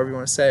Salzburg, however you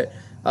want to say it,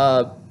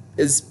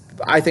 is,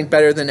 I think,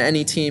 better than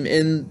any team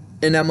in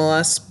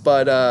MLS.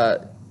 But,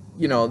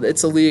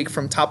 it's a league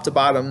from top to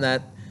bottom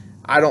that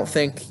I don't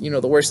think,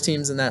 the worst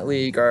teams in that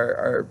league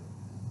are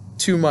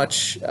too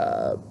much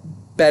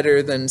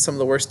better than some of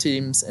the worst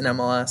teams in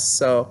MLS.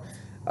 So,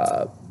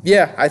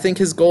 I think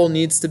his goal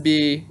needs to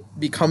be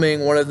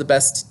becoming one of the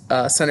best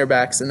center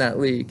backs in that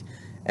league.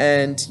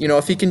 And,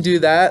 if he can do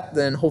that,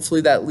 then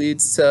hopefully that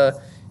leads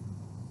to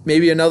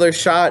maybe another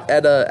shot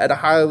at a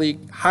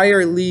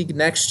higher league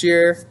next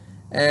year.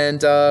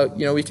 And,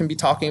 we can be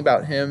talking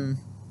about him,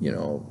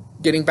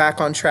 getting back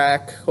on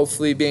track,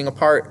 hopefully being a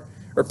part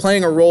or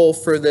playing a role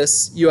for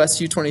this US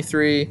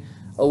U23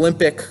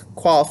 Olympic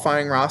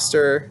qualifying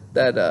roster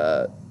that,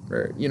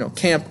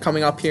 camp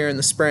coming up here in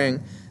the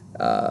spring.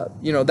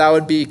 That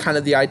would be kind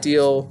of the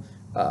ideal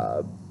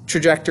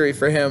trajectory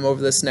for him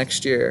over this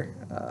next year.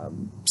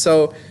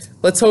 So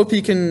let's hope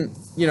he can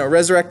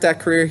resurrect that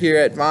career here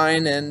at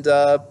Vine and,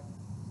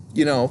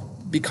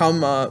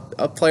 become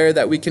a player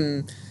that we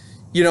can,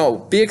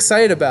 be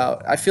excited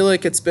about. I feel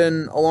like it's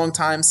been a long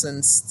time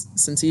since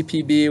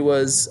EPB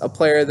was a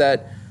player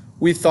that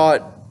we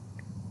thought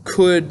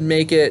could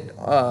make it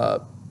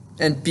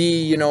and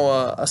be,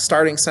 a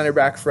starting center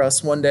back for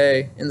us one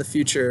day in the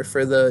future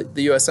for the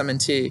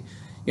USMNT.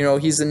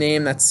 He's a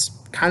name that's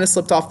kind of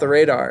slipped off the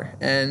radar,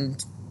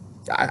 and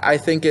I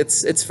think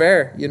it's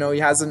fair. He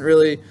hasn't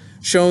really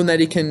shown that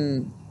he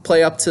can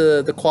play up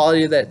to the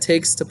quality that it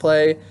takes to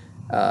play,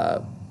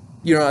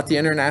 at the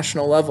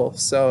international level.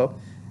 So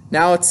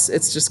now it's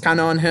just kind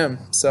of on him.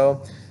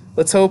 So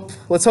let's hope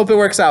it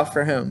works out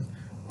for him.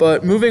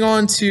 But moving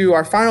on to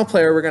our final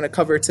player we're going to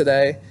cover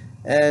today,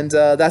 and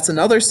that's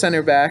another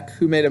center back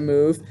who made a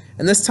move,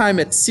 and this time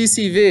it's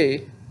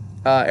CCV,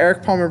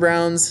 Erik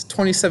Palmer-Brown's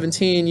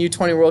 2017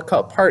 U20 World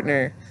Cup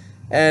partner.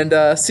 And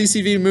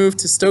CCV moved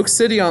to Stoke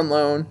City on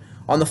loan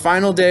on the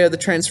final day of the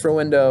transfer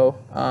window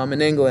in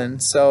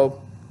England.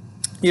 So,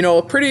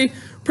 a pretty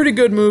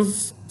good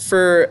move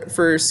for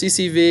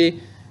CCV.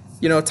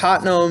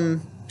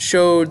 Tottenham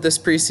showed this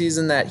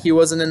preseason that he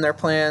wasn't in their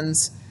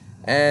plans,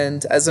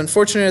 and as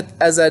unfortunate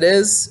as that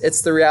is,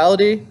 it's the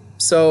reality.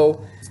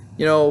 So,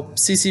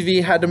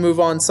 CCV had to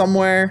move on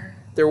somewhere.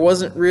 There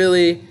wasn't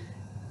really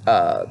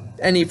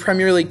any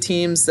Premier League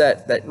teams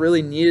that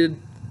really needed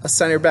a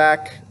center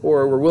back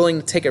or were willing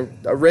to take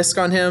a risk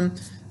on him.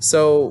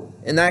 So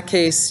in that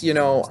case,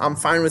 I'm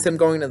fine with him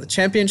going to the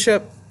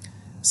Championship.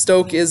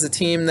 Stoke is a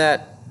team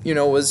that,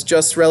 was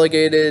just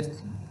relegated,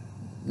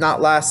 not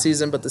last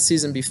season, but the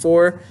season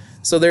before.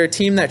 So they're a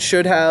team that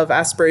should have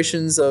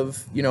aspirations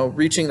of,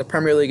 reaching the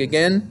Premier League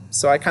again.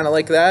 So I kind of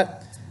like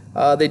that.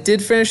 They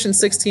did finish in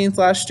 16th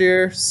last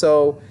year.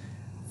 So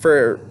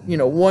for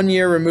 1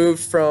 year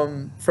removed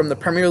from the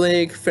Premier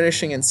League,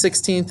 finishing in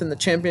 16th in the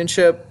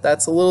Championship,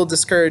 that's a little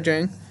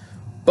discouraging.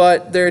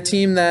 But they're a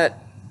team that,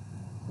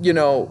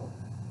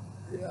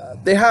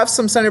 they have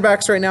some center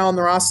backs right now on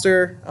the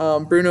roster.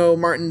 Bruno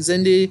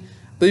Martins-Indy, I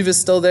believe, is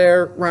still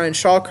there. Ryan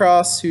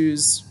Shawcross,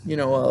 who's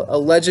a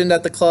legend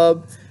at the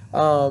club,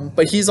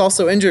 but he's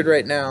also injured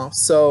right now.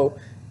 So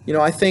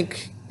I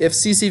think if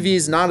CCV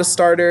is not a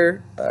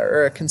starter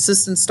or a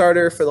consistent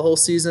starter for the whole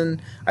season,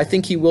 I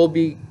think he will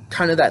be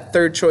kind of that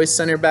third choice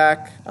center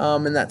back,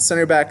 and that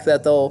center back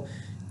that they'll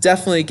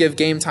definitely give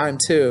game time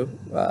to,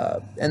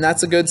 and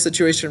that's a good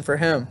situation for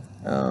him.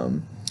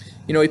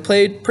 He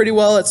played pretty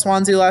well at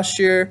Swansea last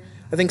year.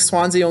 I think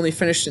Swansea only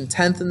finished in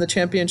 10th in the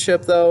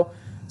Championship though.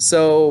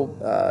 So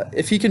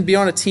if he can be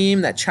on a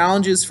team that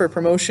challenges for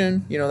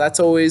promotion, that's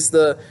always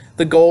the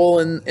goal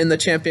in the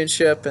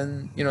Championship,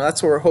 and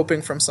that's what we're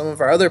hoping from some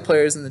of our other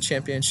players in the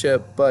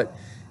Championship. But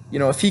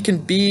if he can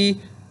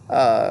be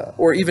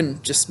or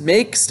even just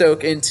make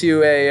Stoke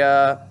into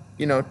a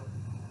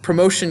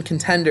promotion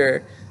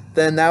contender,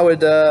 then that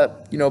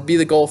would be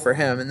the goal for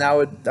him, and that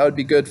would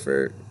be good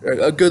for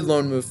a good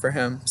loan move for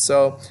him.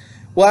 So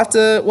we'll have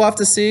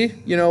to see.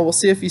 We'll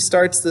see if he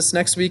starts this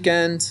next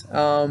weekend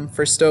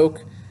for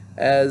Stoke,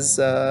 as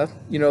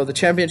the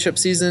Championship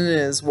season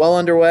is well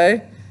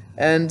underway.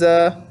 And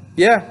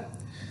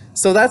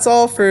so that's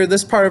all for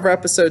this part of our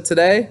episode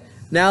today.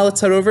 Now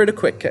let's head over to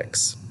Quick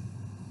Kicks.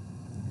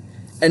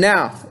 And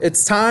now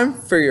it's time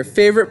for your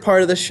favorite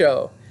part of the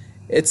show.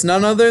 It's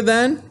none other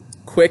than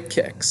Quick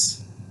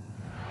Kicks.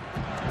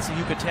 So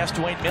you could test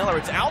Dwayne Miller.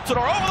 It's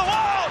Altidore over the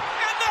wall,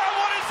 and that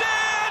one is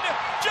in!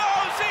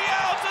 Josie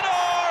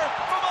Altidore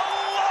from a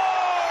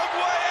long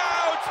way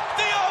out.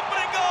 The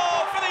opening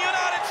goal for the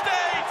United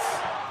States.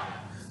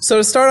 So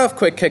to start off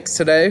Quick Kicks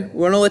today,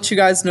 we want to let you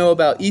guys know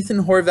about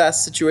Ethan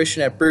Horvath's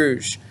situation at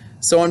Bruges.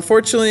 So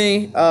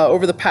unfortunately,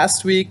 over the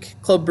past week,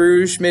 Club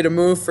Bruges made a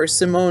move for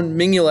Simone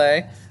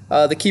Mignolet,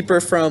 the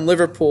keeper from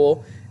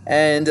Liverpool,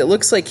 and it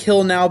looks like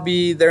he'll now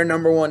be their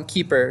number one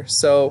keeper.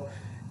 So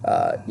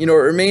it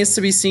remains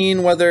to be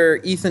seen whether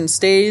Ethan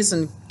stays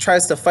and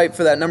tries to fight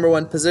for that number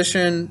one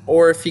position,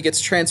 or if he gets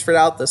transferred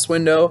out this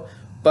window.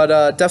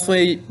 But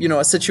definitely,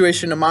 a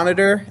situation to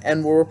monitor,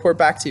 and we'll report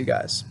back to you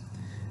guys.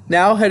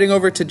 Now, heading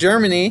over to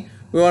Germany,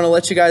 we want to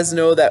let you guys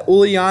know that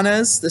Uly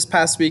Llanez this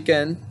past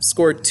weekend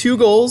scored 2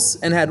 goals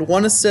and had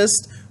 1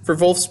 assist for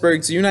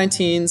Wolfsburg's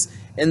U19s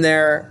in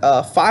their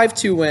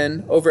 5-2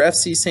 win over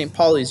FC St.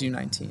 Pauli's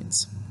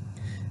U19s.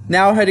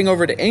 Now, heading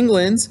over to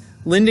England,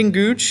 Lynden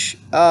Gooch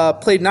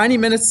played 90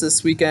 minutes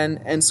this weekend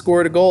and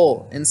scored a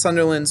goal in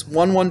Sunderland's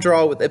 1-1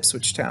 draw with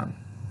Ipswich Town.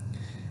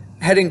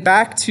 Heading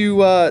back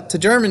to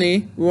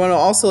Germany, we want to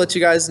also let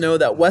you guys know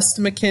that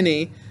Weston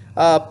McKennie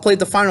played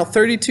the final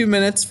 32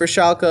 minutes for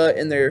Schalke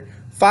in their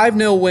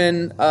 5-0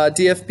 win,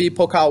 DFB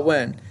Pokal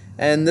win.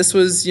 And this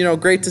was,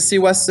 great to see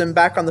Weston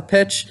back on the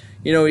pitch.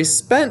 He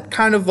spent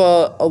kind of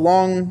a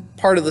long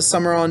part of the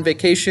summer on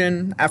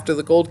vacation after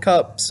the Gold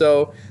Cup,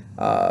 so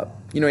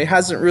he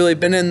hasn't really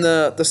been in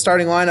the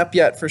starting lineup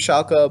yet for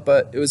Schalke,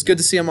 but it was good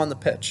to see him on the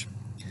pitch.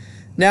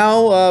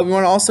 Now, we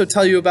want to also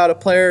tell you about a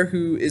player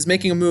who is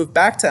making a move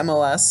back to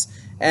MLS,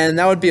 and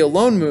that would be a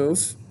loan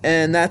move,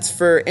 and that's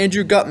for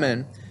Andrew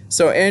Gutman.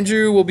 So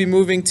Andrew will be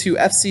moving to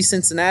FC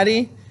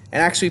Cincinnati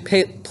and actually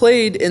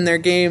played in their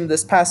game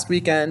this past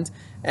weekend,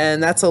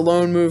 and that's a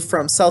loan move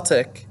from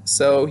Celtic.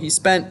 So he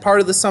spent part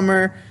of the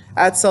summer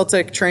at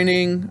Celtic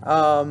training,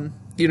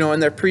 in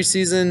their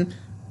preseason.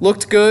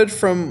 Looked good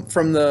from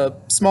the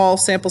small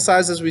sample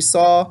sizes we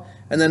saw,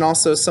 and then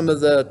also some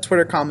of the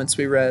Twitter comments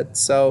we read.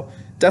 So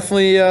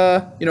definitely,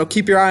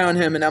 keep your eye on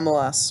him in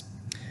MLS.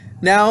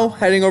 Now,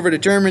 heading over to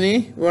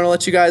Germany, we want to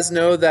let you guys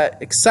know that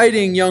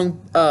exciting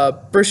young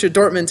Borussia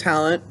Dortmund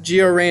talent,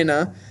 Gio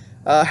Reyna,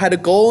 had a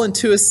goal and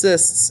 2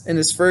 assists in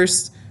his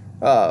first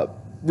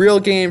real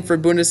game for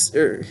BVB's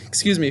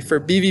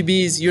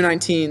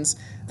U19s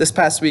this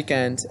past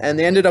weekend, and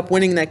they ended up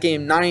winning that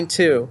game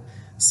 9-2.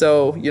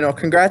 So,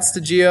 congrats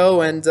to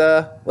Gio, and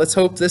let's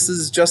hope this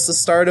is just the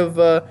start of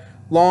a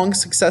long,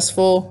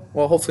 successful,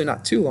 well, hopefully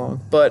not too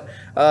long, but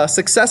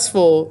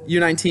successful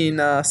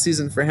U19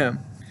 season for him.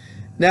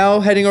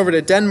 Now, heading over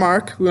to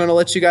Denmark, we want to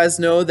let you guys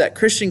know that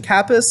Christian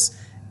Cappis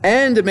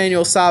and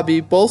Emmanuel Sabbi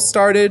both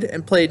started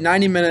and played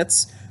 90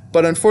 minutes,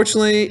 but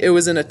unfortunately, it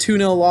was in a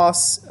 2-0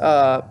 loss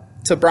to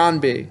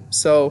Brøndby.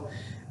 So,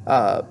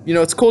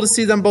 it's cool to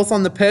see them both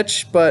on the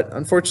pitch, but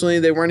unfortunately,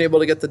 they weren't able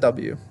to get the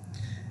W.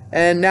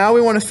 And now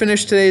we want to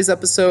finish today's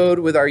episode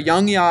with our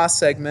Young Ya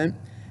segment.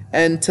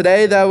 And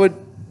today that would,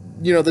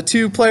 the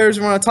 2 players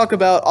we want to talk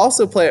about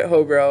also play at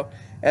Hobro.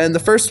 And the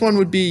first one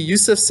would be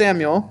Yosef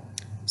Samuel.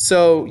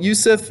 So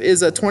Yosef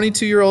is a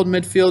 22-year-old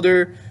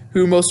midfielder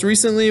who most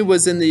recently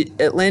was in the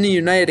Atlanta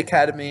United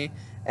Academy.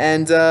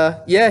 And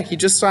he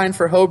just signed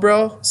for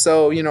Hobro.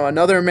 So,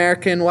 another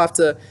American we'll have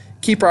to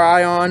keep our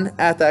eye on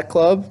at that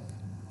club.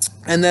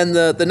 And then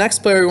the next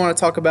player we want to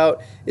talk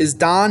about is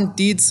Don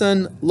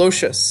Deedson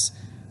Louicius.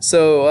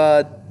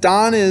 So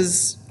Don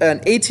is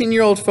an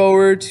 18-year-old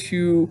forward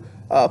who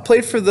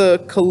played for the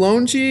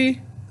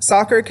Kalonji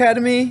Soccer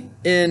Academy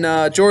in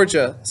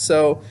Georgia.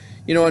 So,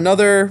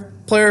 another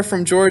player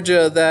from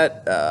Georgia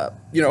that,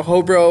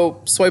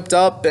 Hobro swiped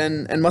up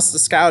and must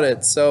have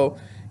scouted. So,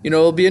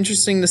 it'll be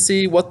interesting to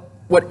see what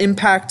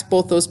impact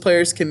both those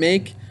players can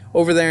make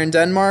over there in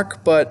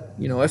Denmark. But,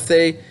 if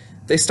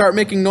they start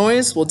making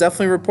noise, we'll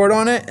definitely report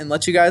on it and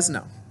let you guys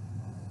know.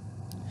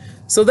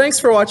 So thanks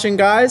for watching,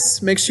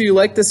 guys. Make sure you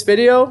like this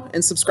video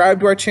and subscribe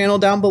to our channel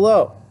down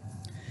below.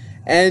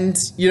 And,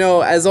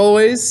 as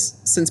always,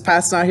 since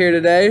Pat's not here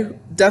today,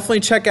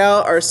 definitely check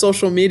out our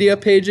social media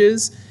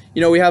pages.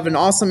 We have an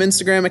awesome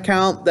Instagram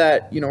account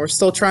that, we're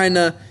still trying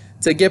to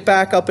get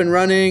back up and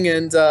running,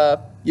 and,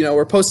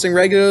 we're posting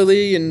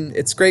regularly, and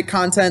it's great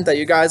content that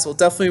you guys will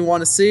definitely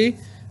want to see.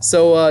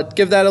 So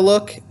give that a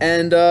look,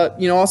 and,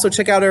 also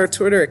check out our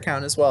Twitter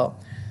account as well.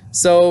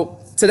 So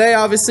today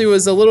obviously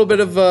was a little bit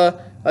of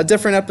a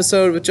different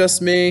episode with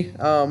just me.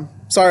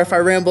 Sorry if I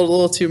rambled a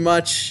little too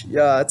much.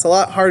 It's a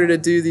lot harder to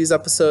do these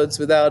episodes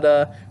without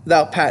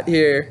Pat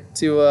here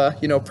to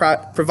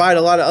provide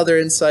a lot of other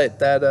insight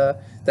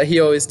that he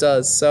always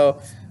does.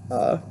 So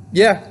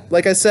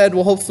like I said,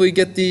 we'll hopefully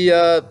get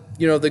the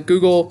the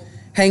Google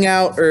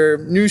Hangout or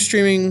news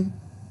streaming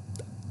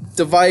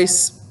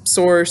device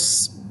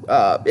source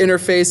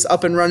interface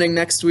up and running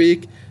next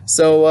week.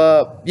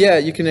 So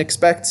you can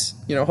expect,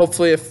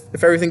 hopefully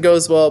if everything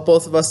goes well,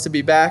 both of us to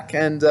be back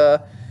and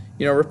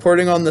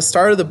reporting on the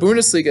start of the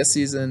Bundesliga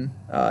season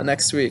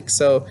next week.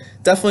 So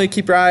definitely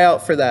keep your eye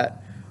out for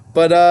that.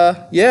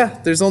 But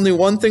there's only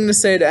one thing to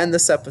say to end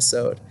this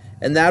episode,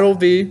 and that'll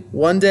be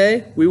one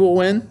day we will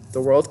win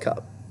the World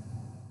Cup.